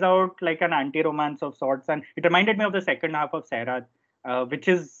just plays out like an anti-romance of sorts, and it reminded me of the second half of Sairaj, which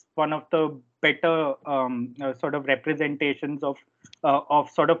is one of the better sort of representations of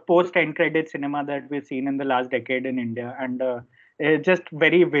sort of post-end credit cinema that we've seen in the last decade in India, and it's just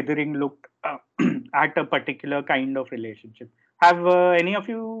very withering look at a particular kind of relationship. Have any of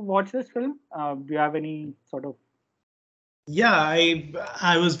you watched this film? Do you have any sort of? Yeah,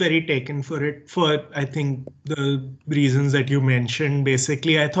 I was very taken for it for I think the reasons that you mentioned.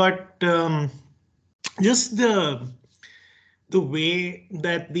 Basically, I thought just the way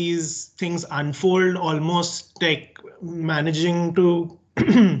that these things unfold, almost like managing to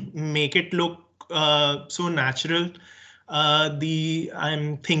make it look so natural.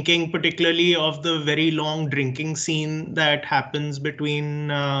 I'm thinking particularly of the very long drinking scene that happens between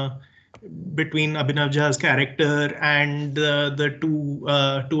between Abhinav Jha's character and the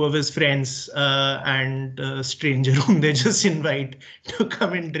two of his friends and a stranger whom they just invite to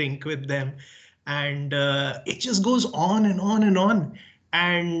come and drink with them, and it just goes on and on and on,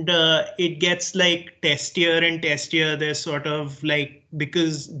 and it gets like testier and testier. They're sort of like,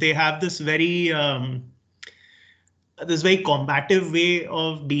 because they have this very combative way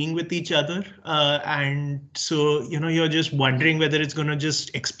of being with each other, and so you're just wondering whether it's going to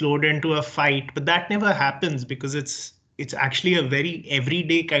just explode into a fight, but that never happens because it's actually a very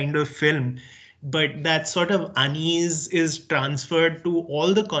everyday kind of film. But that sort of unease is transferred to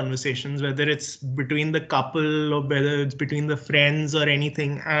all the conversations, whether it's between the couple or whether it's between the friends or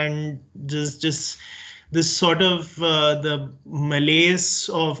anything, and just this sort of the malaise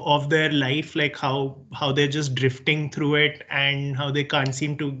of their life, like how they're just drifting through it and how they can't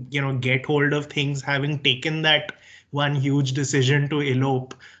seem to get hold of things, having taken that one huge decision to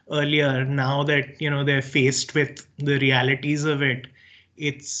elope earlier. Now that they're faced with the realities of it,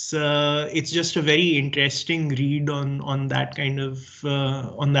 it's just a very interesting read on that kind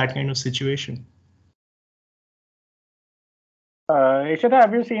of situation. Ishita,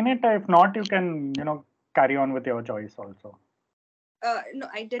 have you seen it? If not, you can carry on with your choice also. No,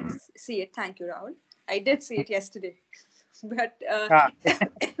 I did see it. Thank you, Rahul. I did see it yesterday. But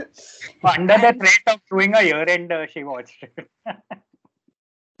Under the threat of doing a year end, she watched it.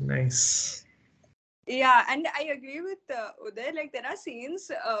 Nice. Yeah, and I agree with Uday. Like, there are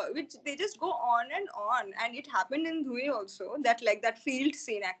scenes which they just go on, and it happened in Dhui also. That field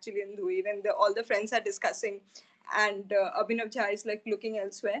scene actually in Dhui, when all the friends are discussing, and Abhinav Jha is like looking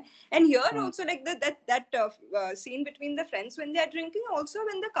elsewhere. And here also, like that scene between the friends when they are drinking. Also,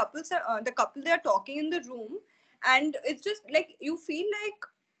 when the couple they are talking in the room, and it's just like you feel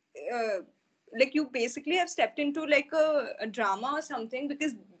like you basically have stepped into like a drama or something,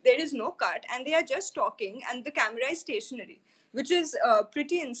 because there is no cut and they are just talking and the camera is stationary, which is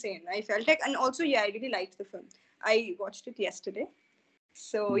pretty insane, I felt like. And also, yeah, I really liked the film. I watched it yesterday.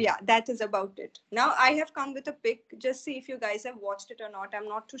 So yeah, that is about it. Now I have come with a pick. Just see if you guys have watched it or not. I'm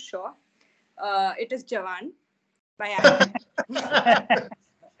not too sure. It is Jawan by Anna.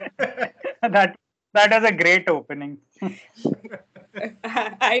 that is a great opening.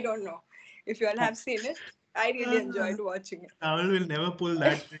 I don't know if you all have seen it. I really enjoyed watching it. Rahul will never pull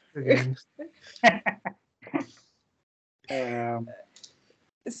that trick again.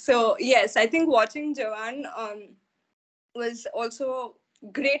 So yes, I think watching Jawan was also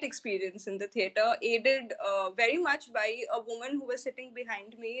great experience in the theater, aided very much by a woman who was sitting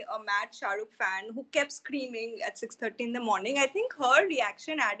behind me, a mad Shah Rukh fan who kept screaming at 6:30 in the morning. I think her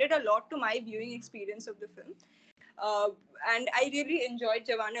reaction added a lot to my viewing experience of the film. Uh, and I really enjoyed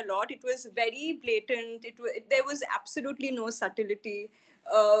Jawan a lot. It was very blatant. There was absolutely no subtlety.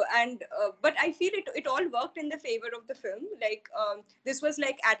 But I feel it all worked in the favor of the film. Like, this was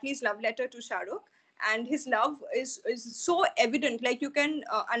like Atlee's love letter to Shah Rukh, and his love is so evident. Like, you can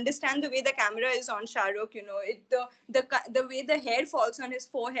understand the way the camera is on Shah Rukh. The way the hair falls on his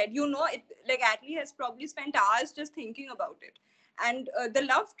forehead. It, like, Atlee has probably spent hours just thinking about it. And the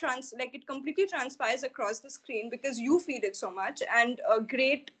love it completely transpires across the screen because you feel it so much. And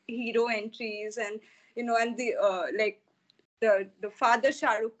great hero entries, and and the father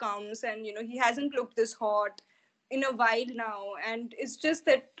Shah Rukh comes, and he hasn't looked this hot in a while now. And it's just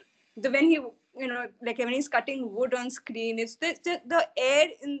that when he like when he's cutting wood on screen, it's the air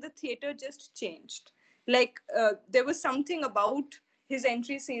in the theater just changed. Like, there was something about his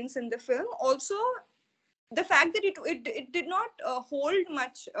entry scenes in the film. Also, the fact that it did not hold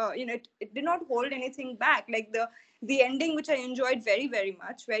much, it did not hold anything back. Like, the ending, which I enjoyed very, very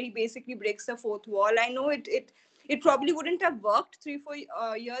much, where he basically breaks the fourth wall. I know it probably wouldn't have worked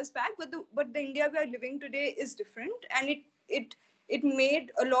 3-4 years back, but the India we are living today is different, and it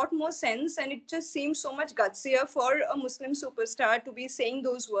made a lot more sense, and it just seems so much gutsier for a Muslim superstar to be saying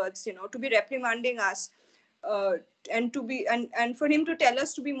those words, to be reprimanding us, and for him to tell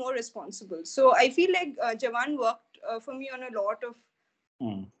us to be more responsible. So I feel like Jawan worked for me on a lot of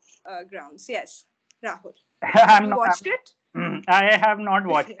grounds. Yes, Rahul, have you watched it? I have not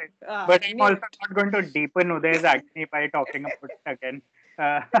watched it, but I'm also not going to deepen Uday's agony by talking about it again.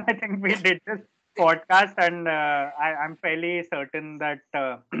 I think we did this podcast, and I'm fairly certain that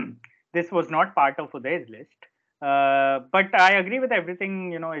this was not part of Uday's list. But I agree with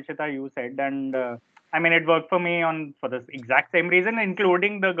everything Ishita, you said, and I mean, it worked for me for this exact same reason,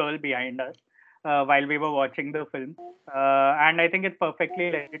 including the girl behind us while we were watching the film. And I think it's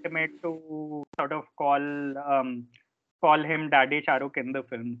perfectly legitimate to sort of call call him Daddy Shahrukh in the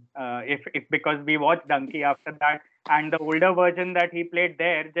film. If because we watched Donkey after that, and the older version that he played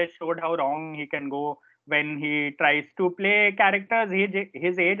there just showed how wrong he can go when he tries to play characters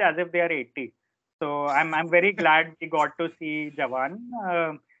his age as if they are 80. So I'm very glad we got to see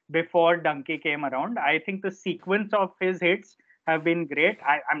Jawan before Donkey came around. I think the sequence of his hits have been great.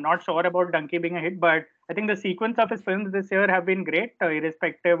 I'm not sure about Donkey being a hit, but I think the sequence of his films this year have been great,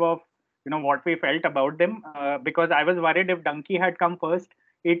 irrespective of what we felt about them. Because I was worried if Donkey had come first,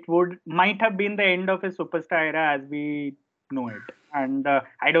 it might have been the end of his superstar era as we know it. And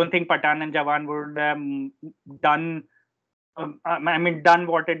I don't think Pathan and Jawan would done. Done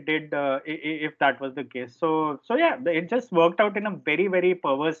what it did if that was the case. So yeah, it just worked out in a very very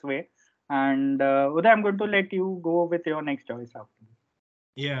perverse way. And Uday, I'm going to let you go with your next choice after.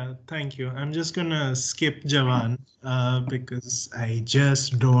 Yeah, thank you. I'm just gonna skip Jawan because I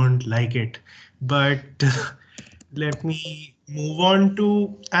just don't like it. But let me move on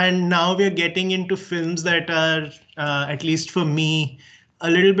to, and now we're getting into films that are, at least for me, a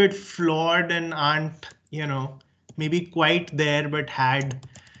little bit flawed and aren't, maybe quite there, but had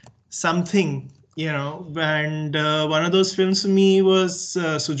something, And one of those films for me was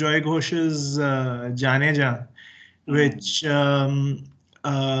Sujoy Ghosh's Jaane Jaan, which um,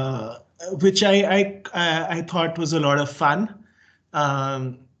 uh, which I thought was a lot of fun.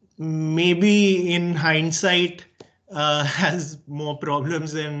 Um, Maybe in hindsight, has more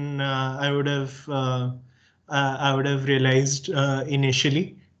problems than I would have realized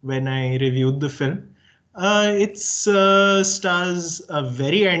initially when I reviewed the film. It's stars a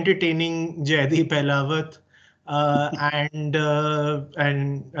very entertaining Jaideep Ahlawat and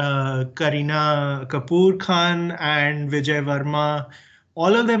Kareena Kapoor Khan and Vijay Verma,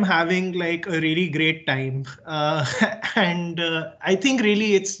 all of them having like a really great time. And I think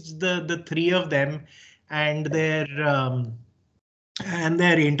really it's the three of them and their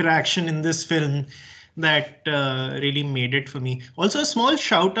interaction in this film that really made it for me. Also, a small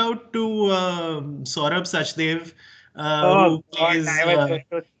shout out to Saurabh Sachdev, Oh who God, plays I was going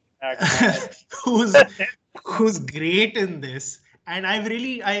to say that. who's who's great in this. And I've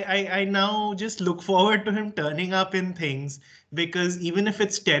really I now just look forward to him turning up in things, because even if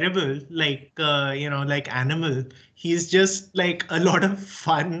it's terrible, like like Animal, he's just like a lot of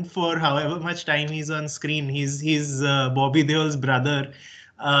fun for however much time he's on screen. He's Bobby Deol's brother,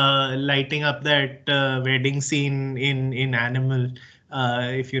 lighting up that wedding scene in Animal,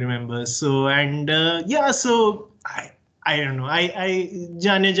 if you remember. So and yeah, so I don't know.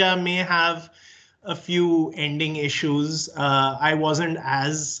 Janeja may have a few ending issues. I wasn't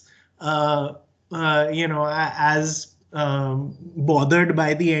as as bothered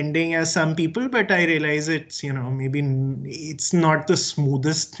by the ending as some people, but I realize it's maybe it's not the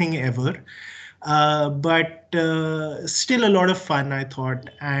smoothest thing ever. But still a lot of fun, I thought,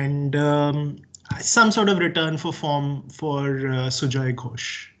 and some sort of return for form for Sujoy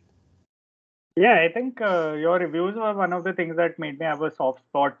Ghosh. Yeah, I think your reviews were one of the things that made me have a soft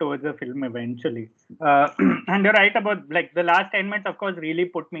spot towards the film eventually. And you're right about like the last 10 minutes, of course, really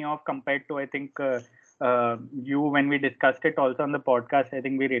put me off compared to, I think, you when we discussed it also on the podcast. I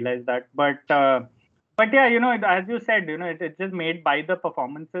think we realized that. But yeah, as you said, it's just made by the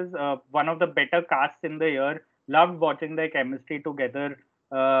performances. One of the better casts in the year. Loved watching their chemistry together.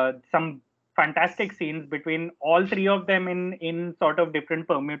 Some fantastic scenes between all three of them in sort of different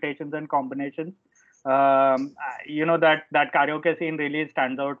permutations and combinations. That karaoke scene really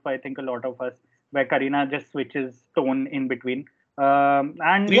stands out for I think a lot of us, where Karina just switches tone in between. And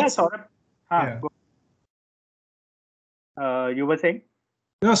Great yeah, scene. Saurabh, Yeah. you were saying?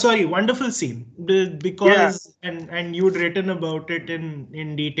 No, sorry, wonderful scene. Yeah. Because and you'd written about it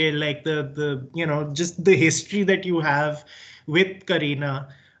in detail, like the just the history that you have with Karina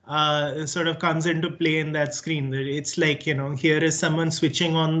sort of comes into play in that screen. It's like, here is someone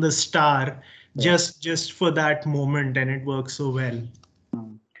switching on the star Yeah. just for that moment, and it works so well.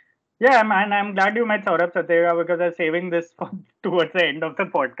 Hmm. Yeah, I'm glad you met Saurabh Satya because I'm saving this for towards the end of the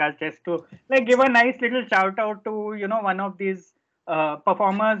podcast just to like give a nice little shout out to one of these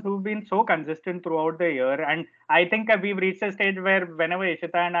performers who've been so consistent throughout the year. And I think we've reached a stage where whenever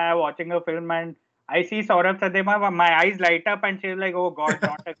Ishita and I are watching a film and I see Saurabh Satya, my eyes light up and she's like, "Oh God,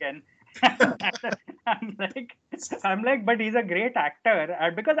 not again." I'm like, but he's a great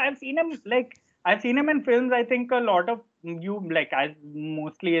actor because I've seen him in films. I think a lot of you like, as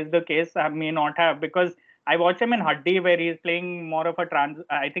mostly is the case, I may not have because I watched him in Haddi where he's playing more of a trans.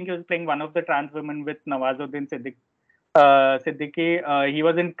 I think he was playing one of the trans women with Nawazuddin Siddiqui. He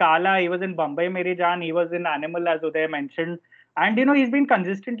was in Kala. He was in Bombay Meri Jaan. He was in Animal, as Uday mentioned. And he's been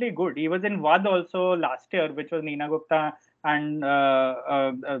consistently good. He was in Vad also last year, which was Neena Gupta and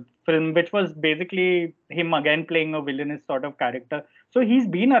film, which was basically him again playing a villainous sort of character. So he's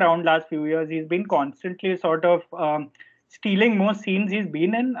been around last few years. He's been constantly sort of stealing most scenes he's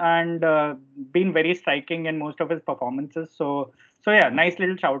been in, and been very striking in most of his performances. So yeah, nice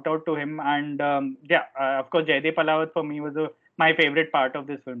little shout out to him. And yeah, of course, Jaideep Alawat for me was my favorite part of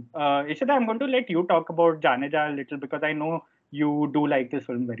this film. Ishita, I'm going to let you talk about Janeja a little because I know you do like this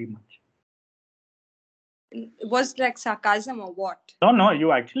film very much. Was like sarcasm or what? No,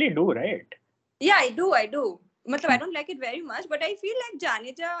 you actually do, right? Yeah, I do. I don't like it very much, but I feel like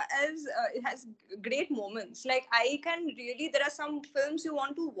Janeja it has great moments. Like I can really, there are some films you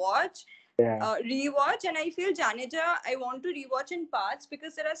want to watch, rewatch, and I feel Janeja I want to rewatch in parts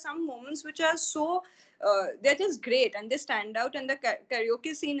because there are some moments which are so they're just great and they stand out. And the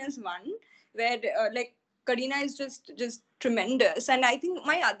karaoke scene is one where like Karina is just tremendous. And I think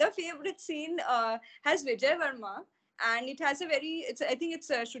my other favorite scene has Vijay Verma, and it has a very I think it's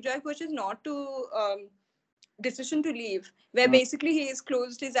Shuja Ghosh is not to decision to leave, where basically he is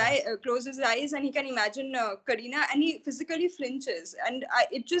closed his eyes and he can imagine Karina, and he physically flinches, and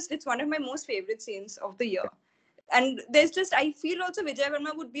it's one of my most favorite scenes of the year. And there's just, I feel also Vijay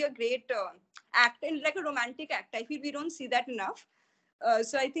Verma would be a great actor, like a romantic act. I feel we don't see that enough.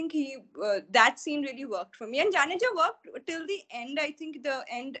 So I think that scene really worked for me. And Janeja worked till the end. I think the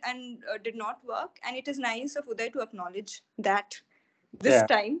end and did not work. And it is nice of Uday to acknowledge that this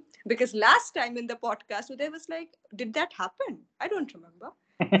time, because last time in the podcast Uday was like, did that happen? I don't remember.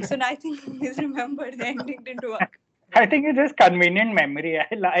 So now I think he's remembered the ending didn't work. I think it's just convenient memory.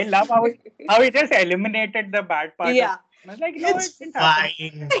 I love how he just eliminated the bad part. Yeah. I was like, no, It's it didn't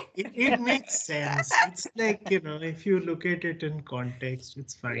happen. fine. It makes sense. It's like, if you look at it in context,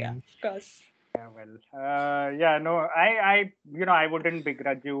 it's fine. Yeah, of course. Yeah, well, yeah, no, I wouldn't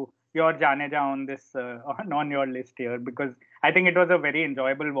begrudge you your Janeja on this on your list here, because I think it was a very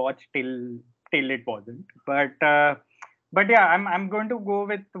enjoyable watch till it wasn't. But yeah, I'm going to go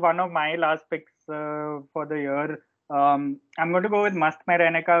with one of my last picks for the year. I'm going to go with Mast Mein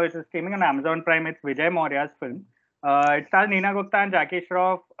Rehne Ka, which is streaming on Amazon Prime. It's Vijay Maurya's film. It stars Neena Gupta and Jackie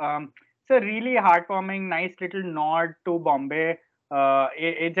Shroff. It's a really heartwarming, nice little nod to Bombay.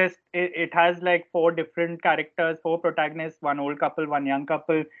 It has like four different characters, four protagonists, one old couple, one young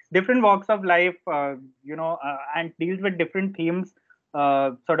couple, different walks of life, and deals with different themes,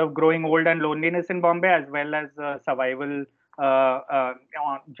 sort of growing old and loneliness in Bombay, as well as survival,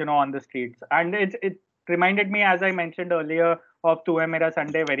 on the streets. And it reminded me, as I mentioned earlier, of Tu Hai Mera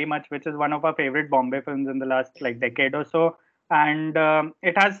Sunday very much, which is one of our favorite Bombay films in the last like decade or so. And I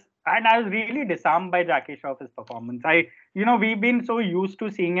was really disarmed by Jackie Shroff's performance. We've been so used to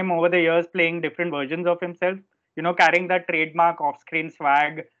seeing him over the years playing different versions of himself, carrying that trademark off-screen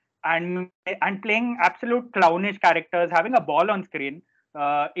swag, and playing absolute clownish characters, having a ball on screen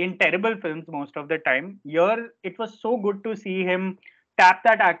in terrible films most of the time. Here, it was so good to see him tap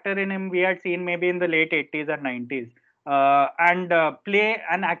that actor in him we had seen maybe in the late 80s or 90s, and play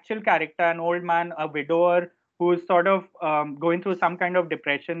an actual character, an old man, a widower who's sort of going through some kind of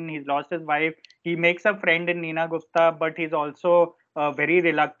depression. He's lost his wife. He makes a friend in Neena Gupta, but he's also very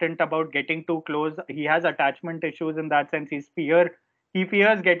reluctant about getting too close. He has attachment issues in that sense. He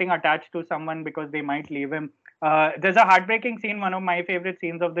fears getting attached to someone because they might leave him. There's a heartbreaking scene, one of my favorite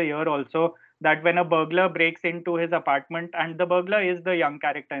scenes of the year also, that when a burglar breaks into his apartment, and the burglar is the young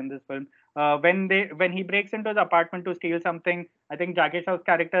character in this film. When he breaks into his apartment to steal something, I think Jackie Shroff's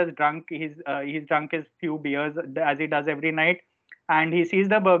character is drunk. He's drunk his few beers, as he does every night, and he sees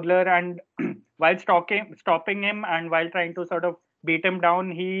the burglar, and while stopping him and while trying to sort of beat him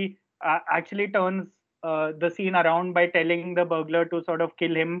down, he actually turns the scene around by telling the burglar to sort of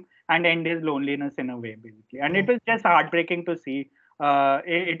kill him and end his loneliness in a way, basically. And it was just heartbreaking to see.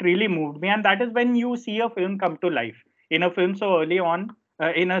 It really moved me, and that is when you see a film come to life in a film so early on,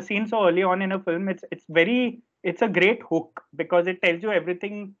 in a scene so early on in a film. It's a great hook because it tells you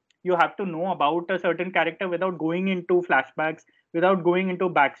everything you have to know about a certain character without going into flashbacks, without going into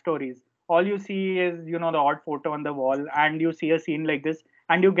backstories. All you see is the odd photo on the wall, and you see a scene like this,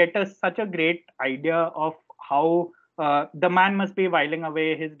 and you get such a great idea of how the man must be whiling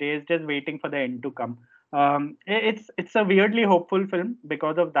away his days just waiting for the end to come. It's a weirdly hopeful film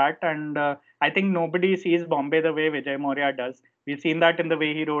because of that, and I think nobody sees Bombay the way Vijay Maurya does. We've seen that in the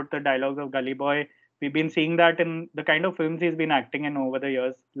way he wrote the dialogues of Gully Boy. We've been seeing that in the kind of films he's been acting in over the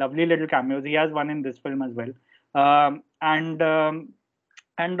years. Lovely little cameos. He has one in this film as well.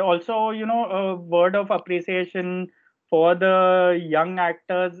 And also, a word of appreciation for the young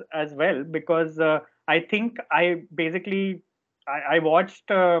actors as well, because I think I basically I watched.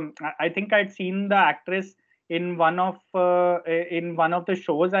 I think I'd seen the actress in one of the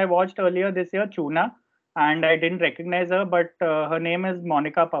shows I watched earlier this year, Chuna, and I didn't recognize her. But her name is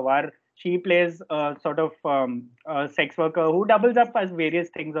Monica Pawar. She plays a sort of a sex worker who doubles up as various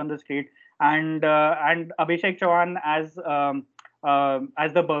things on the street, and Abhishek Chauhan as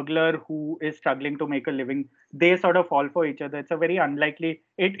the burglar who is struggling to make a living. They sort of fall for each other. It's a very unlikely.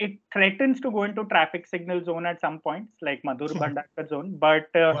 It threatens to go into traffic signal zone at some points, like Madhur Bhandarkar zone, but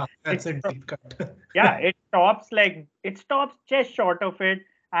Wow, that's a deep cut. yeah, it stops just short of it,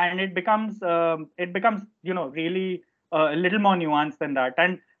 and it becomes really a little more nuanced than that.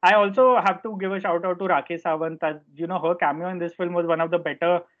 And I also have to give a shout out to Rakhi Sawant, as her cameo in this film was one of the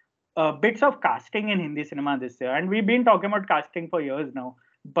better bits of casting in Hindi cinema this year. And we've been talking about casting for years now,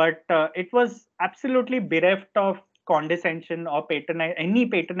 but it was absolutely bereft of condescension or any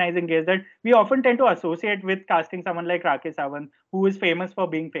patronizing gaze that we often tend to associate with casting someone like Rakhi Sawant, who is famous for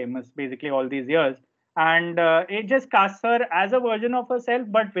being famous basically all these years. And it just casts her as a version of herself,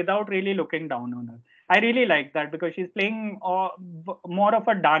 but without really looking down on her. I really like that because she's playing more of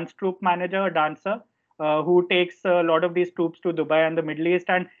a dance troupe manager, a dancer, who takes a lot of these troops to Dubai and the Middle East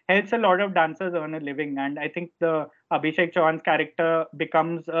and helps a lot of dancers earn a living. And I think the Abhishek Chauhan's character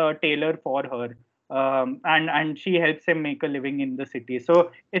becomes a tailor for her, and she helps him make a living in the city.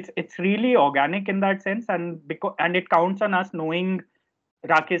 So it's really organic in that sense, and it counts on us knowing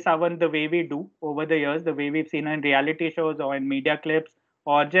Rakesh Sawant the way we do over the years, the way we've seen her in reality shows or in media clips,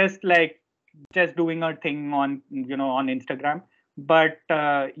 or just doing her thing on on Instagram. But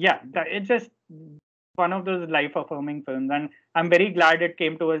yeah, it's just one of those life affirming films, and I'm very glad it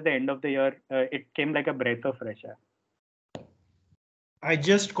came towards the end of the year. It came like a breath of fresh air. I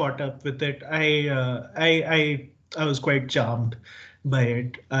just caught up with it. I was quite charmed by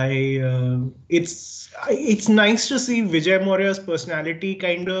it. It's nice to see Vijay Maurya's personality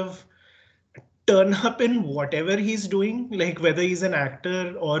kind of turn up in whatever he's doing, like whether he's an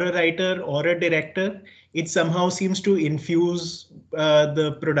actor or a writer or a director. It somehow seems to infuse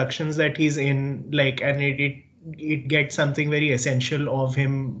the productions that he's in, like, and it gets something very essential of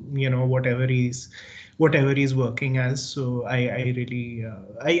him, whatever he's working as. So I really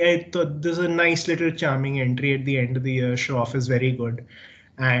I thought there's a nice little charming entry at the end of the year. Shroff is very good,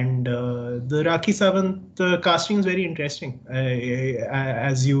 and the Rakhi Sawant casting is very interesting.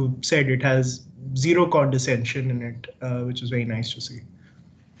 As you said, it has zero condescension in it, which is very nice to see.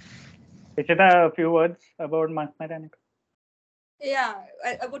 Ishita, a few words about Mast Mechanic. Yeah,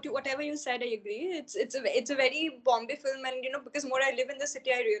 about whatever you said, I agree. It's a very Bombay film, and because more I live in the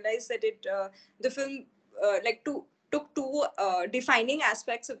city, I realize that the film took two defining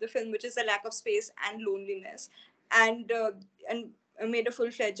aspects of the film, which is the lack of space and loneliness, and made a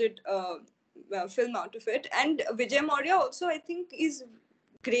full-fledged film out of it. And Vijay Maurya also, I think, is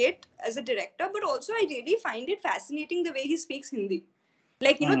great as a director, but also I really find it fascinating the way he speaks Hindi.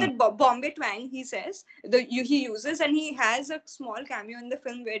 Like that Bombay twang he says he uses, and he has a small cameo in the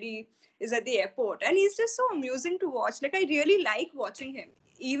film where he is at the airport, and he's just so amusing to watch. Like I really like watching him,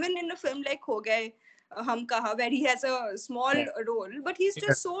 even in a film like Ho Gaye Hum Kaha, where he has a small role, but he's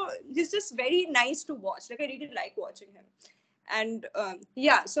just very nice to watch. Like I really like watching him, and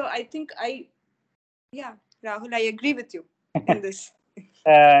so I think Rahul, I agree with you in this.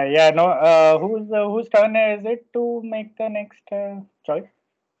 Whose turn is it to make the next choice?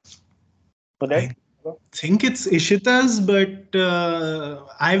 I think it's Ishita's, but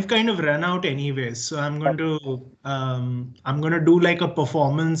I've kind of run out anyways. So I'm going to do like a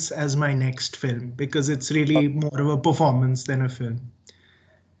performance as my next film, because it's really more of a performance than a film.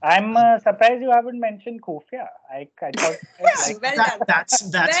 I'm surprised you haven't mentioned Khufia. I thought that's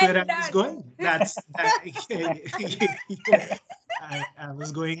where I was going. I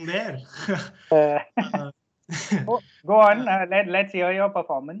was going there. Go on. Let's hear your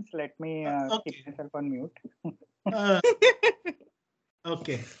performance. Let me keep myself on mute.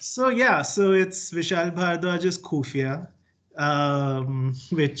 Okay. So it's Vishal Bhardwaj's Khufia,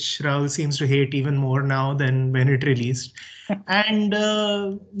 which Rahul seems to hate even more now than when it released. And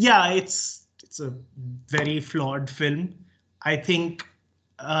it's a very flawed film, I think,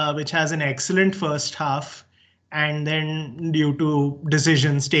 which has an excellent first half, and then due to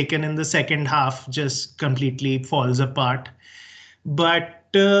decisions taken in the second half just completely falls apart. But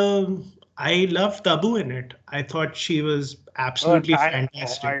I love Tabu in it. I thought she was absolutely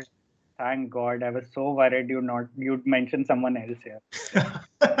fantastic. Thank God. I was so worried you'd mention someone else here.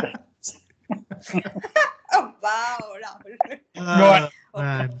 Oh wow, Rahul.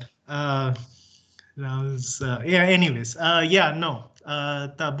 Rahul's anyways,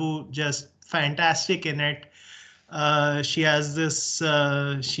 Tabu just fantastic in it. She has this.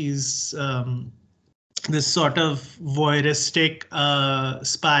 She's this sort of voyeuristic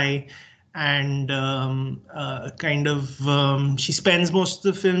spy, and kind of she spends most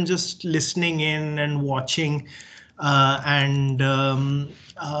of the film just listening in and watching, and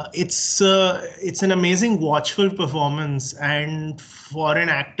it's an amazing watchful performance, and for an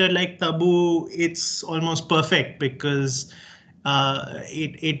actor like Tabu it's almost perfect because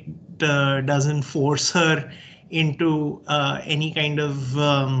it doesn't force her into any kind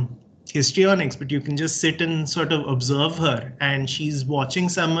of histrionics, but you can just sit and sort of observe her, and she's watching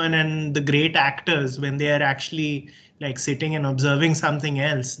someone. And the great actors, when they are actually like sitting and observing something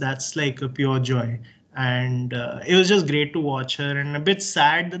else, that's like a pure joy. And it was just great to watch her, and a bit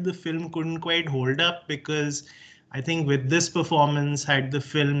sad that the film couldn't quite hold up, because I think with this performance, had the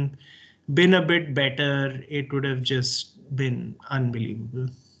film been a bit better, it would have just been unbelievable.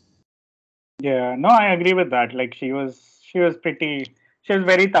 Yeah, no, I agree with that. Like she was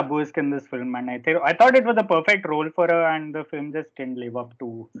very tabuesque in this film, and I thought it was a perfect role for her, and the film just didn't live up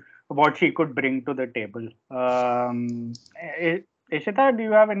to what she could bring to the table. Ishita, do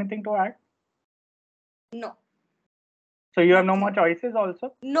you have anything to add? No, So you have no more nothing. choices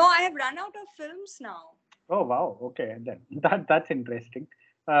also? No, I have run out of films now. Oh wow, okay, then that's interesting.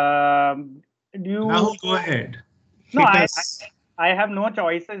 Um, do you? Rahul, go ahead. No, Hit us. I have no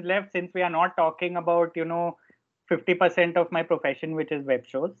choices left since we are not talking about 50% of my profession, which is web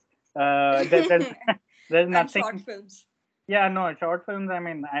shows. There's there's And short nothing. films. Yeah, no, short films. I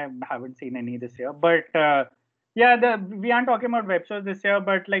mean, I haven't seen any this year, but yeah, we aren't talking about web shows this year,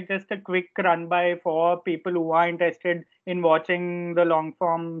 but like just a quick run by for people who are interested in watching the long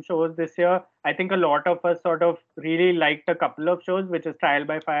form shows this year. I think a lot of us sort of really liked a couple of shows, which is Trial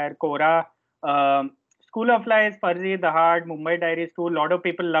by Fire, Kora, um, School of Lies, Farzi, The Hard, Mumbai Diaries too. A lot of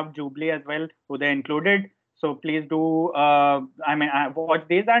people love Jubilee as well, who they included. So please do. I mean, I watch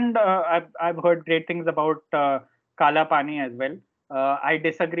these, and I've heard great things about. Kala Pani as well. I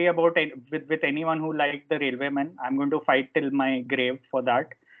disagree with anyone who liked the Railwaymen. I'm going to fight till my grave for that.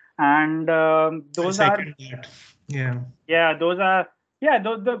 And I those are second that. Yeah. yeah, those are yeah,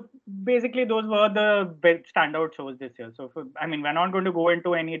 those the basically those were the standout shows this year. So I mean, we're not going to go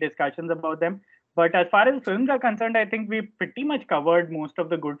into any discussions about them. But as far as films are concerned, I think we pretty much covered most of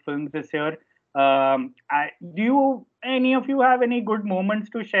the good films this year. Do you any of you have any good moments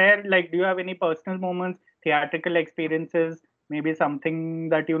to share? Like, do you have any personal moments, theatrical experiences, maybe something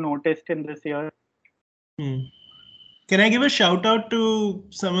that you noticed in this year? Hmm. Can I give a shout out to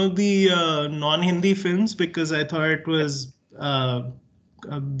some of the non-Hindi films, because I thought it was a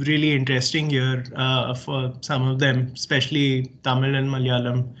really interesting year for some of them, especially Tamil and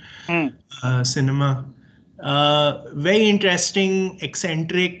Malayalam Hmm. cinema. Very interesting,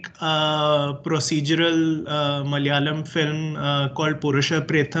 eccentric, procedural Malayalam film called Purusha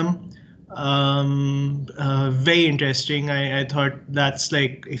Pretham. Very interesting. I thought that's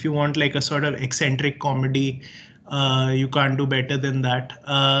like, if you want like a sort of eccentric comedy, you can't do better than that.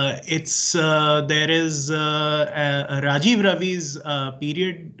 It's There is Rajiv Ravi's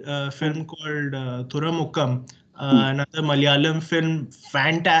period film called Thuramukam, another Malayalam film,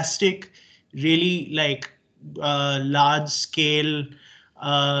 fantastic, really like large scale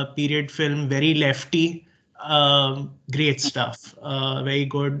period film, very lefty. Great stuff. Very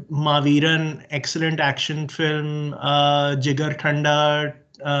good. Maviran, excellent action film. Jigar Thanda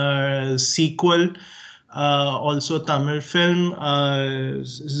sequel. Also Tamil film.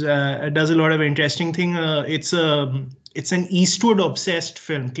 Does a lot of interesting thing. It's an Eastwood obsessed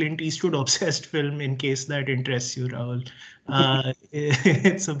film, Clint Eastwood obsessed film, in case that interests you, Rahul.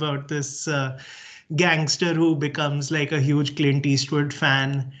 It's about this gangster who becomes like a huge Clint Eastwood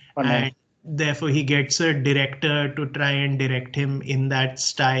fan, Oh, nice. and therefore he gets a director to try and direct him in that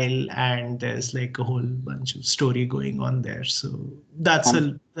style, and there's like a whole bunch of story going on there. So that's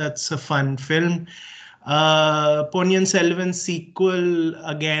a fun film. Ponniyin Selvan sequel,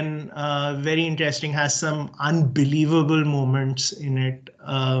 again, very interesting, has some unbelievable moments in it.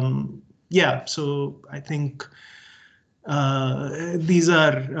 Yeah, so I think these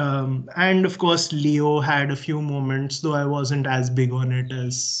are, and of course Leo had a few moments, though I wasn't as big on it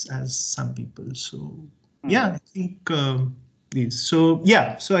as some people. So Hmm. yeah, I think these. So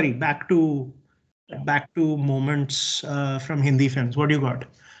yeah, sorry, Yeah. back to moments from Hindi films. What do you got?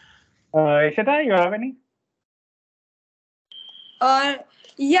 Ishita, you have any? Uh,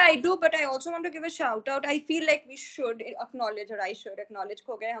 yeah, I do, but I also want to give a shout out. I feel like we should acknowledge, or I should acknowledge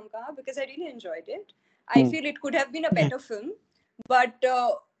Kho Gaye Hum Kahan, because I really enjoyed it. I Hmm. feel it could have been a Hmm. better film, but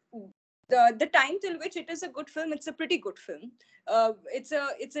the time till which it is a good film, it's a pretty good film. It's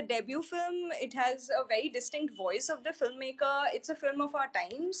a debut film. It has a very distinct voice of the filmmaker. It's a film of our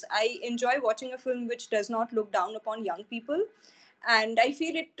times. I enjoy watching a film which does not look down upon young people, and I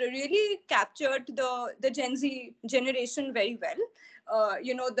feel it really captured the Gen Z generation very well.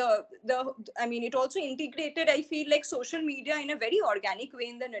 The I mean, it also integrated, I feel like, social media in a very organic way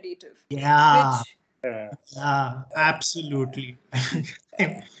in the narrative, Yeah, which yeah, absolutely.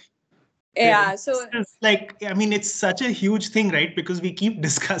 yeah. So It's like, I mean, it's such a huge thing, right? Because we keep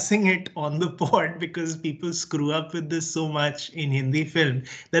discussing it on the pod because people screw up with this so much in Hindi film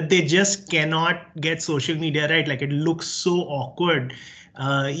that they just cannot get social media right. Like, it looks so awkward.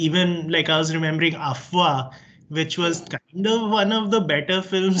 Even like I was remembering Afwa, which was kind of one of the better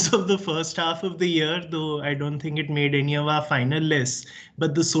films of the first half of the year, though I don't think it made any of our final lists.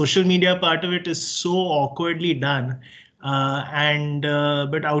 But the social media part of it is so awkwardly done. And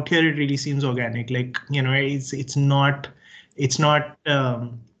But out here it really seems organic. Like, it's not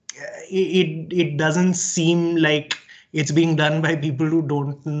it doesn't seem like it's being done by people who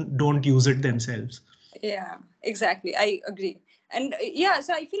don't use it themselves. yeah, exactly. I agree. And yeah,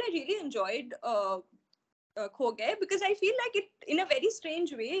 so I feel I really enjoyed Kho Gaye, because I feel like it, in a very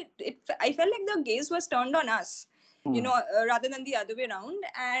strange way, I felt like the gaze was turned on us, rather than the other way around.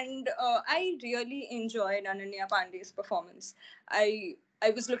 And I really enjoyed Ananya Pandey's performance. I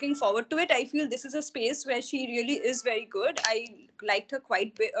was looking forward to it. I feel this is a space where she really is very good. I liked her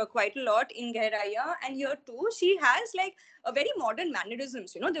quite a lot in Gehraiya, and here too she has like a very modern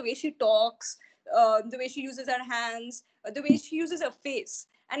mannerisms. The way she talks, the way she uses her hands, the way she uses her face,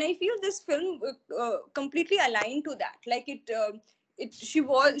 and I feel this film completely aligned to that. Like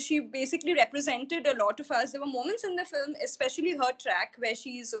she basically represented a lot of us. There were moments in the film, especially her track, where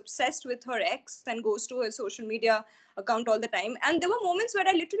she is obsessed with her ex and goes to her social media account all the time, and there were moments where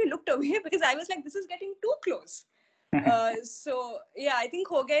I literally looked away because I was like, this is getting too close. So yeah, I think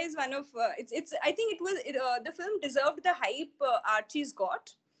Hoga is one of it's I think the film deserved the hype Archie's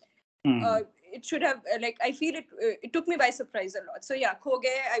got. It should have I feel it took me by surprise a lot. So yeah,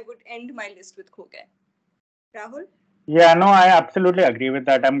 Khoge, I would end my list with Khoge. Rahul? Yeah, no, I absolutely agree with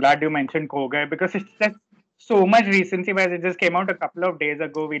that. I'm glad you mentioned Kogai because it's just so much recency wise. It just came out a couple of days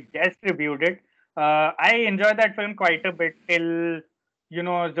ago. We just reviewed it. I enjoyed that film quite a bit till,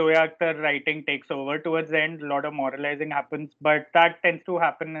 Zoya Akhtar writing takes over towards the end. A lot of moralizing happens, but that tends to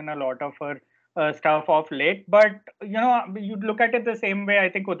happen in a lot of her stuff of late. But, you look at it the same way I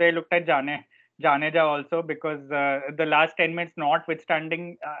think Uday looked at Janeja also, because the last 10 minutes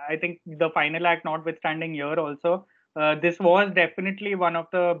notwithstanding, I think the final act notwithstanding here also, this was definitely one of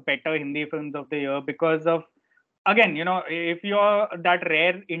the better Hindi films of the year because of, again, if you're that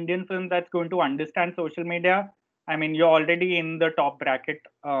rare Indian film that's going to understand social media, I mean, you're already in the top bracket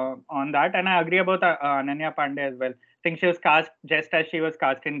on that. And I agree about Ananya Pandey as well. I think she was cast just as she was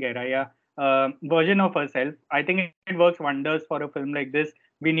cast in Geraya, version of herself. I think it works wonders for a film like this.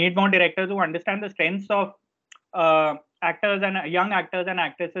 We need more directors who understand the strengths of actors and young actors and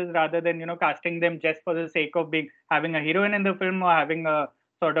actresses, rather than casting them just for the sake of having a heroine in the film or having a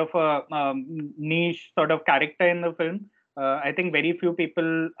sort of a niche sort of character in the film. I think very few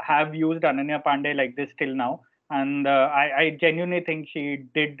people have used Ananya Pandey like this till now, and I genuinely think she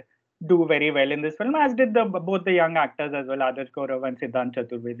did do very well in this film, as did both the young actors as well, Adarsh Gaurav and Siddhant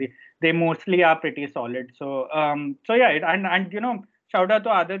Chaturvedi. They mostly are pretty solid. So yeah, and shout out to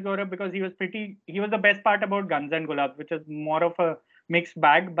Adarsh Gaurav because he was the best part about Guns and Gulabs, which is more of a mixed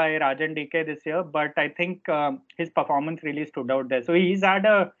bag by Rajan DK this year. But I think his performance really stood out there. So he's had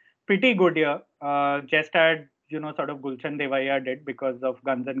a pretty good year, just as sort of Gulshan Devaya did because of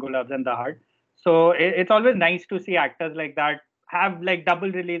Guns and Gulabs and The Heart. So it's always nice to see actors like that have like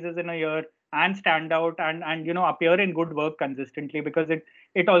double releases in a year and stand out and appear in good work consistently, because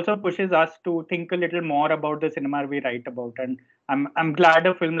it also pushes us to think a little more about the cinema we write about. And I'm glad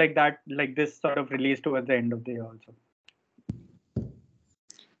a film like this sort of released towards the end of the year also.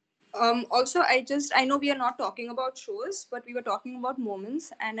 Also, I know we are not talking about shows, but we were talking about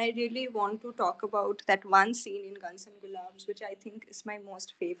moments, and I really want to talk about that one scene in Guns and Gulabs, which I think is my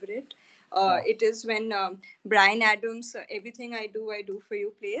most favorite. It is when Brian Adams' "Everything I Do for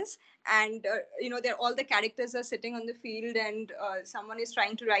You" plays, and all the characters are sitting on the field, and someone is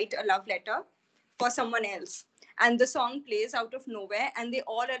trying to write a love letter for someone else, and the song plays out of nowhere, and they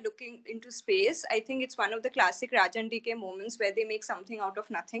all are looking into space. I think it's one of the classic Rajan DK moments where they make something out of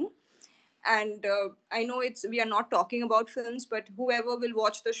nothing. And I know we are not talking about films, but whoever will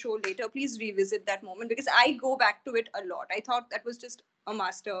watch the show later, please revisit that moment, because I go back to it a lot. I thought that was just a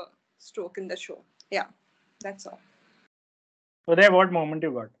master stroke in the show. Yeah, that's all. So there, what moment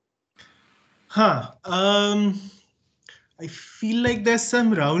you got? Huh. I feel like there's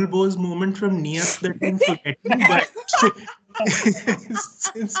some Rahul Bose moment from Niyat that I'm forgetting, but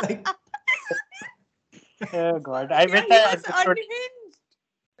since I Oh God, I Yeah, wish he I was understood. unhinged.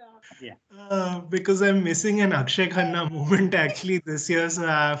 Yeah. because I'm missing an Akshay Khanna moment actually this year, so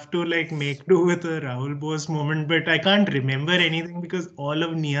I have to like make do with a Rahul Bose moment, but I can't remember anything because all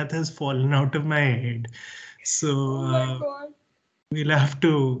of Niyat has fallen out of my head. So Oh my god. we'll have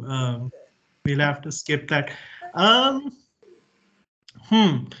to skip that. Um,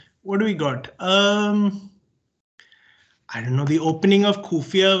 what do we got? I don't know. The opening of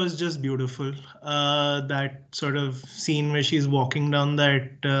Khufia was just beautiful. That sort of scene where she's walking down that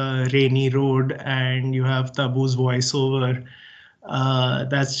rainy road and you have Tabu's voiceover.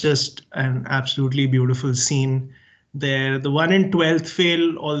 That's just an absolutely beautiful scene there. The one in 12th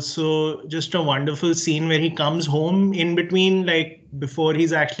Fail also just a wonderful scene where he comes home in between, like before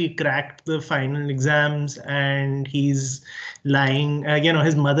he's actually cracked the final exams and he's lying,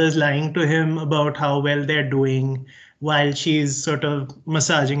 his mother's lying to him about how well they're doing while she's sort of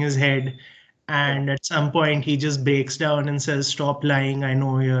massaging his head. Yeah. And at some point he just breaks down and says, stop lying, I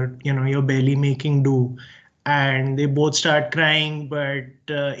know you're barely making do. And they both start crying, but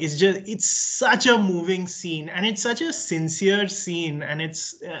it's such a moving scene and it's such a sincere scene, and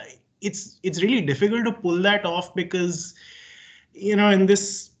it's really difficult to pull that off because in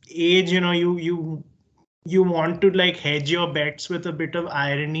this age, you want to like hedge your bets with a bit of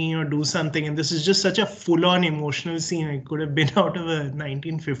irony or do something, and this is just such a full-on emotional scene. It could have been out of a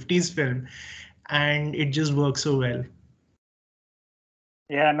 1950s film, and it just works so well.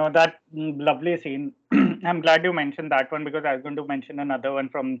 Yeah, no, that lovely scene. I'm glad you mentioned that one because I was going to mention another one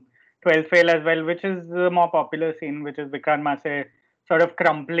from 12th Fail as well, which is a more popular scene, which is Vikrant Masse sort of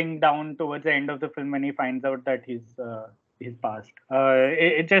crumpling down towards the end of the film when he finds out that he's passed.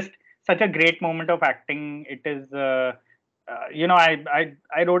 It just such a great moment of acting. It is, I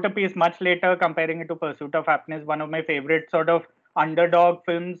wrote a piece much later comparing it to Pursuit of Happiness, one of my favorite sort of underdog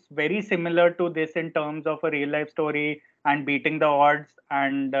films, very similar to this in terms of a real life story and beating the odds,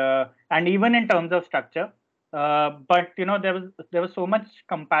 and even in terms of structure. But there was so much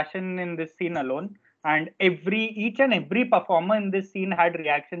compassion in this scene alone, and each and every performer in this scene had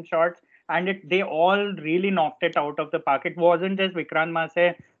reaction shots, and they all really knocked it out of the park. It wasn't just Vikrant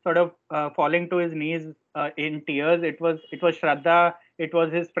Masse sort of falling to his knees in tears. It was Shraddha. It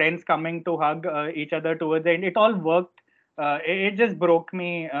was his friends coming to hug each other towards the end. It all worked. It just broke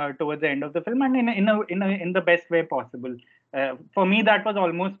me towards the end of the film, and in the best way possible. For me, that was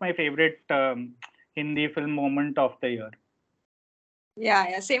almost my favorite Hindi film moment of the year.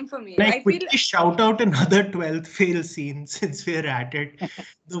 Yeah, same for me. Can I I feel quickly shout out another 12th fail scene since we're at it?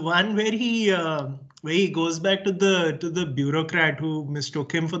 The one where he goes back to the bureaucrat who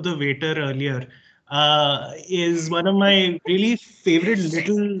mistook him for the waiter earlier is one of my really favorite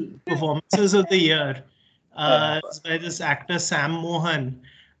little performances of the year. Yeah. It's by this actor Sam Mohan.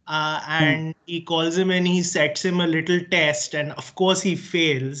 Hmm. And he calls him and he sets him a little test, and of course he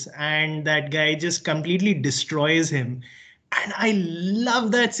fails, and that guy just completely destroys him. And I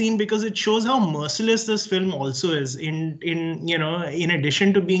love that scene because it shows how merciless this film also is in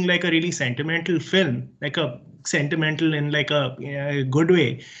addition to being like a really sentimental film, like a sentimental in like a good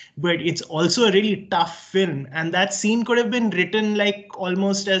way, but it's also a really tough film. And that scene could have been written like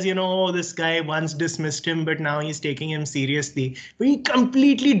almost as, oh, this guy once dismissed him but now he's taking him seriously, but he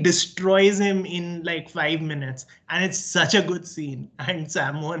completely destroys him in like 5 minutes, and it's such a good scene and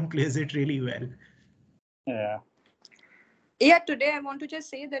Sam Mohan plays it really well. Yeah. Yeah, today I want to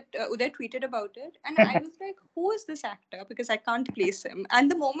just say that Uday tweeted about it, and I was like, "Who is this actor?" Because I can't place him. And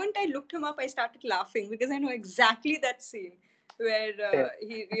the moment I looked him up, I started laughing because I know exactly that scene where Yeah.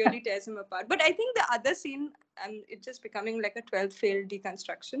 he really tears him apart. But I think the other scene, and it's just becoming like a 12th fail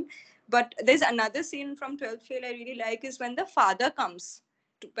deconstruction. But there's another scene from 12th fail I really like is when the father comes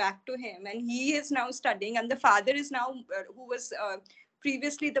back to him, and he is now studying, and the father is now who was.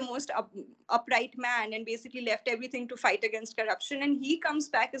 Previously the most upright man and basically left everything to fight against corruption, and he comes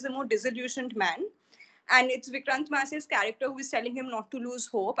back as a more disillusioned man, and it's Vikrant Masse's character who is telling him not to lose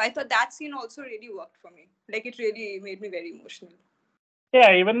hope. I thought that scene also really worked for me. Like, it really made me very emotional.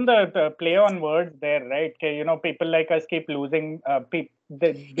 Yeah, even the play on words there, right? Okay, people like us keep losing. They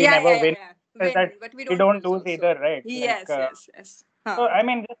Yeah, never yeah, yeah, win. yeah. Is that Win, but we we don't don't lose lose either, also. right? Yes, yes, yes. So Huh. I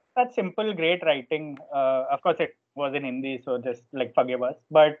mean, just that simple, great writing. Of course, it was in Hindi, so just like forgive us.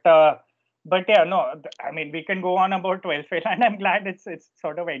 But yeah, no. I mean, we can go on about 12 fail, and I'm glad it's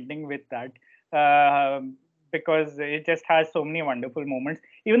sort of ending with that, because it just has so many wonderful moments.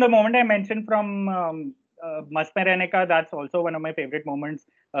 Even the moment I mentioned from Mast Mein Rehne Ka, that's also one of my favorite moments.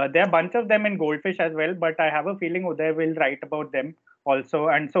 There are a bunch of them in Goldfish as well, but I have a feeling Uday will write about them also.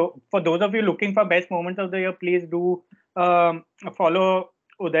 And so, for those of you looking for best moments of the year, please do follow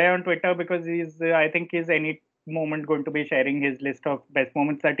Uday on Twitter, because I think he's any moment going to be sharing his list of best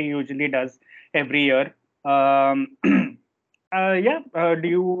moments that he usually does every year. Do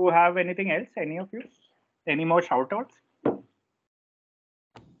you have anything else? Any of you? Any more shout outs?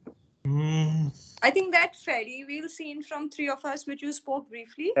 I think that Ferry wheel scene from Three of Us, which you spoke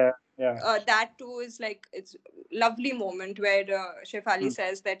briefly, that too is like, it's lovely moment where Shefali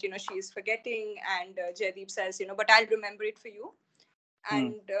says that, she's forgetting, and Jaideep says, but I'll remember it for you.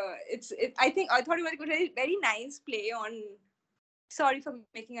 And I thought it was a very, very nice play on. Sorry for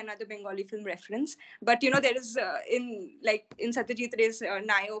making another Bengali film reference, but there is in Satyajit Ray's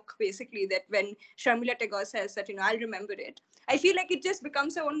Nayok, basically, that when Sharmila Tagore says that I'll remember it, I feel like it just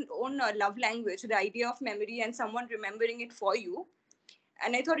becomes our own love language, the idea of memory and someone remembering it for you,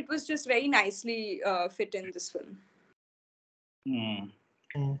 and I thought it was just very nicely fit in this film.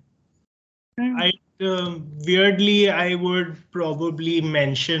 Weirdly, I would probably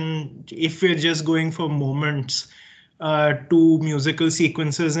mention, if we're just going for moments, two musical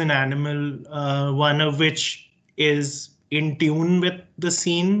sequences in Animal, one of which is in tune with the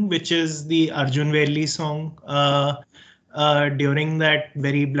scene, which is the Arjun Verli song during that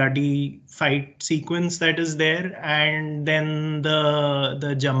very bloody fight sequence that is there, and then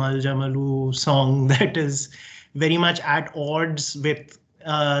the Jamal Jamalu song that is very much at odds with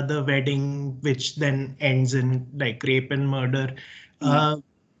the wedding, which then ends in like rape and murder.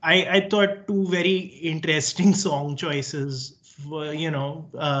 I thought two very interesting song choices for,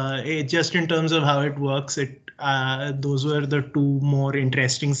 just in terms of how it works. Those were the two more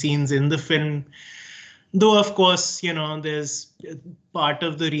interesting scenes in the film. Though, of course, there's part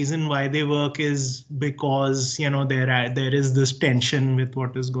of the reason why they work is because, there is this tension with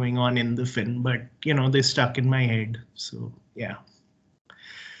what is going on in the film, but, they stuck in my head. So, yeah.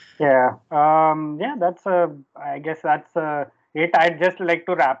 Yeah. I guess that's it. I'd just like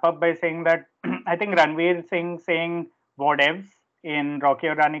to wrap up by saying that I think Ranveer Singh saying whatevs in Rocky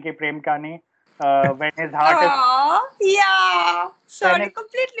Aur Rani Ki Prem Kahani, when his heart is... Yeah. Sorry,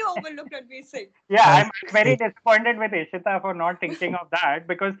 completely overlooked Ranveer Singh. Yeah, I'm very disappointed with Ishita for not thinking of that,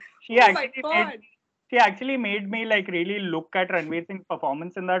 because she actually made me like really look at Ranveer Singh's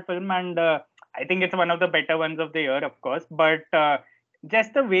performance in that film, and I think it's one of the better ones of the year, of course. But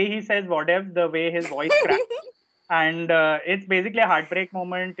just the way he says whatever, the way his voice cracks, and it's basically a heartbreak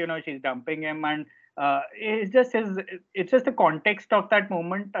moment. She's dumping him, and it's just the context of that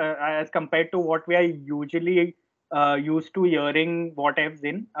moment as compared to what we are usually used to hearing whatevs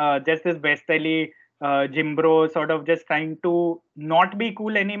in. Just this West Delhi Jim bro sort of just trying to not be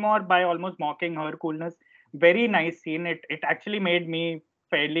cool anymore by almost mocking her coolness. Very nice scene. It actually made me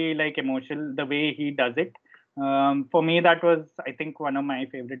fairly like emotional the way he does it. For me, that was, I think, one of my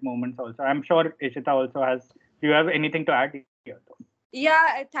favorite moments also. I'm sure Ishita also has. Do you have anything to add here, though?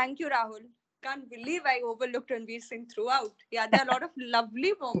 Yeah, thank you, Rahul. Can't believe I overlooked Ranveer Singh throughout. Yeah, there are a lot of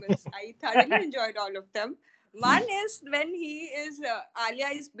lovely moments. I thoroughly enjoyed all of them. One is when Alia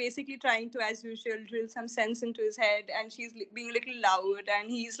is basically trying to, as usual, drill some sense into his head, and she's being a little loud, and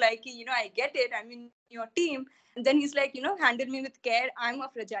he's like, I get it, I'm in your team. And then he's like, handle me with care, I'm a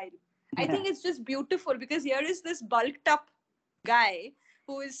fragile. I think it's just beautiful, because here is this bulked up guy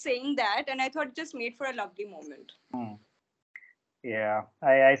who is saying that, and I thought it just made for a lovely moment. Yeah,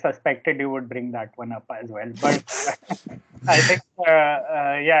 I suspected you would bring that one up as well, but I think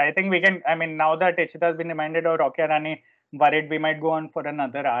I think we can. I mean, now that Ishita has been reminded of Rocky Rani, worried we might go on for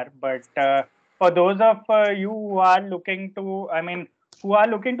another hour. But for those of you who are looking to,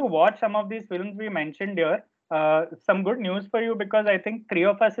 watch some of these films we mentioned here, some good news for you, because I think Three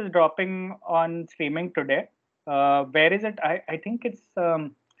of Us is dropping on streaming today. Where is it? I think it's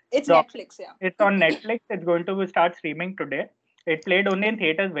Netflix. Yeah, it's on Netflix. It's going to start streaming today. It played only in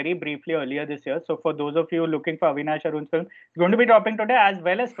theaters very briefly earlier this year. So for those of you looking for Avinash Arun's film, it's going to be dropping today, as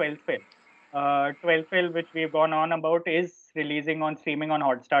well as 12th Fail. 12th Fail, which we've gone on about, is releasing on streaming on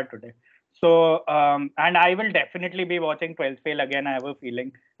Hotstar today. So, and I will definitely be watching 12th Fail again, I have a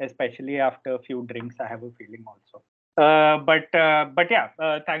feeling, especially after a few drinks, I have a feeling also.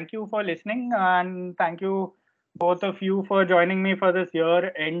 Thank you for listening, and thank you both of you for joining me for this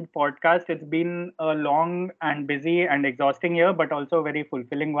year-end podcast. It's been a long and busy and exhausting year, but also a very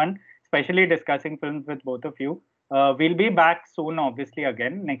fulfilling one, especially discussing films with both of you. We'll be back soon, obviously,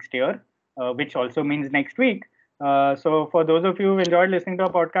 again next year, which also means next week. So for those of you who enjoyed listening to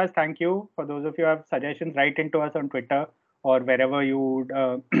our podcast, thank you. For those of you who have suggestions, write into us on Twitter or wherever you would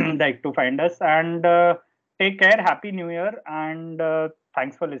like to find us. And take care. Happy New Year, and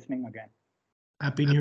thanks for listening again. Happy New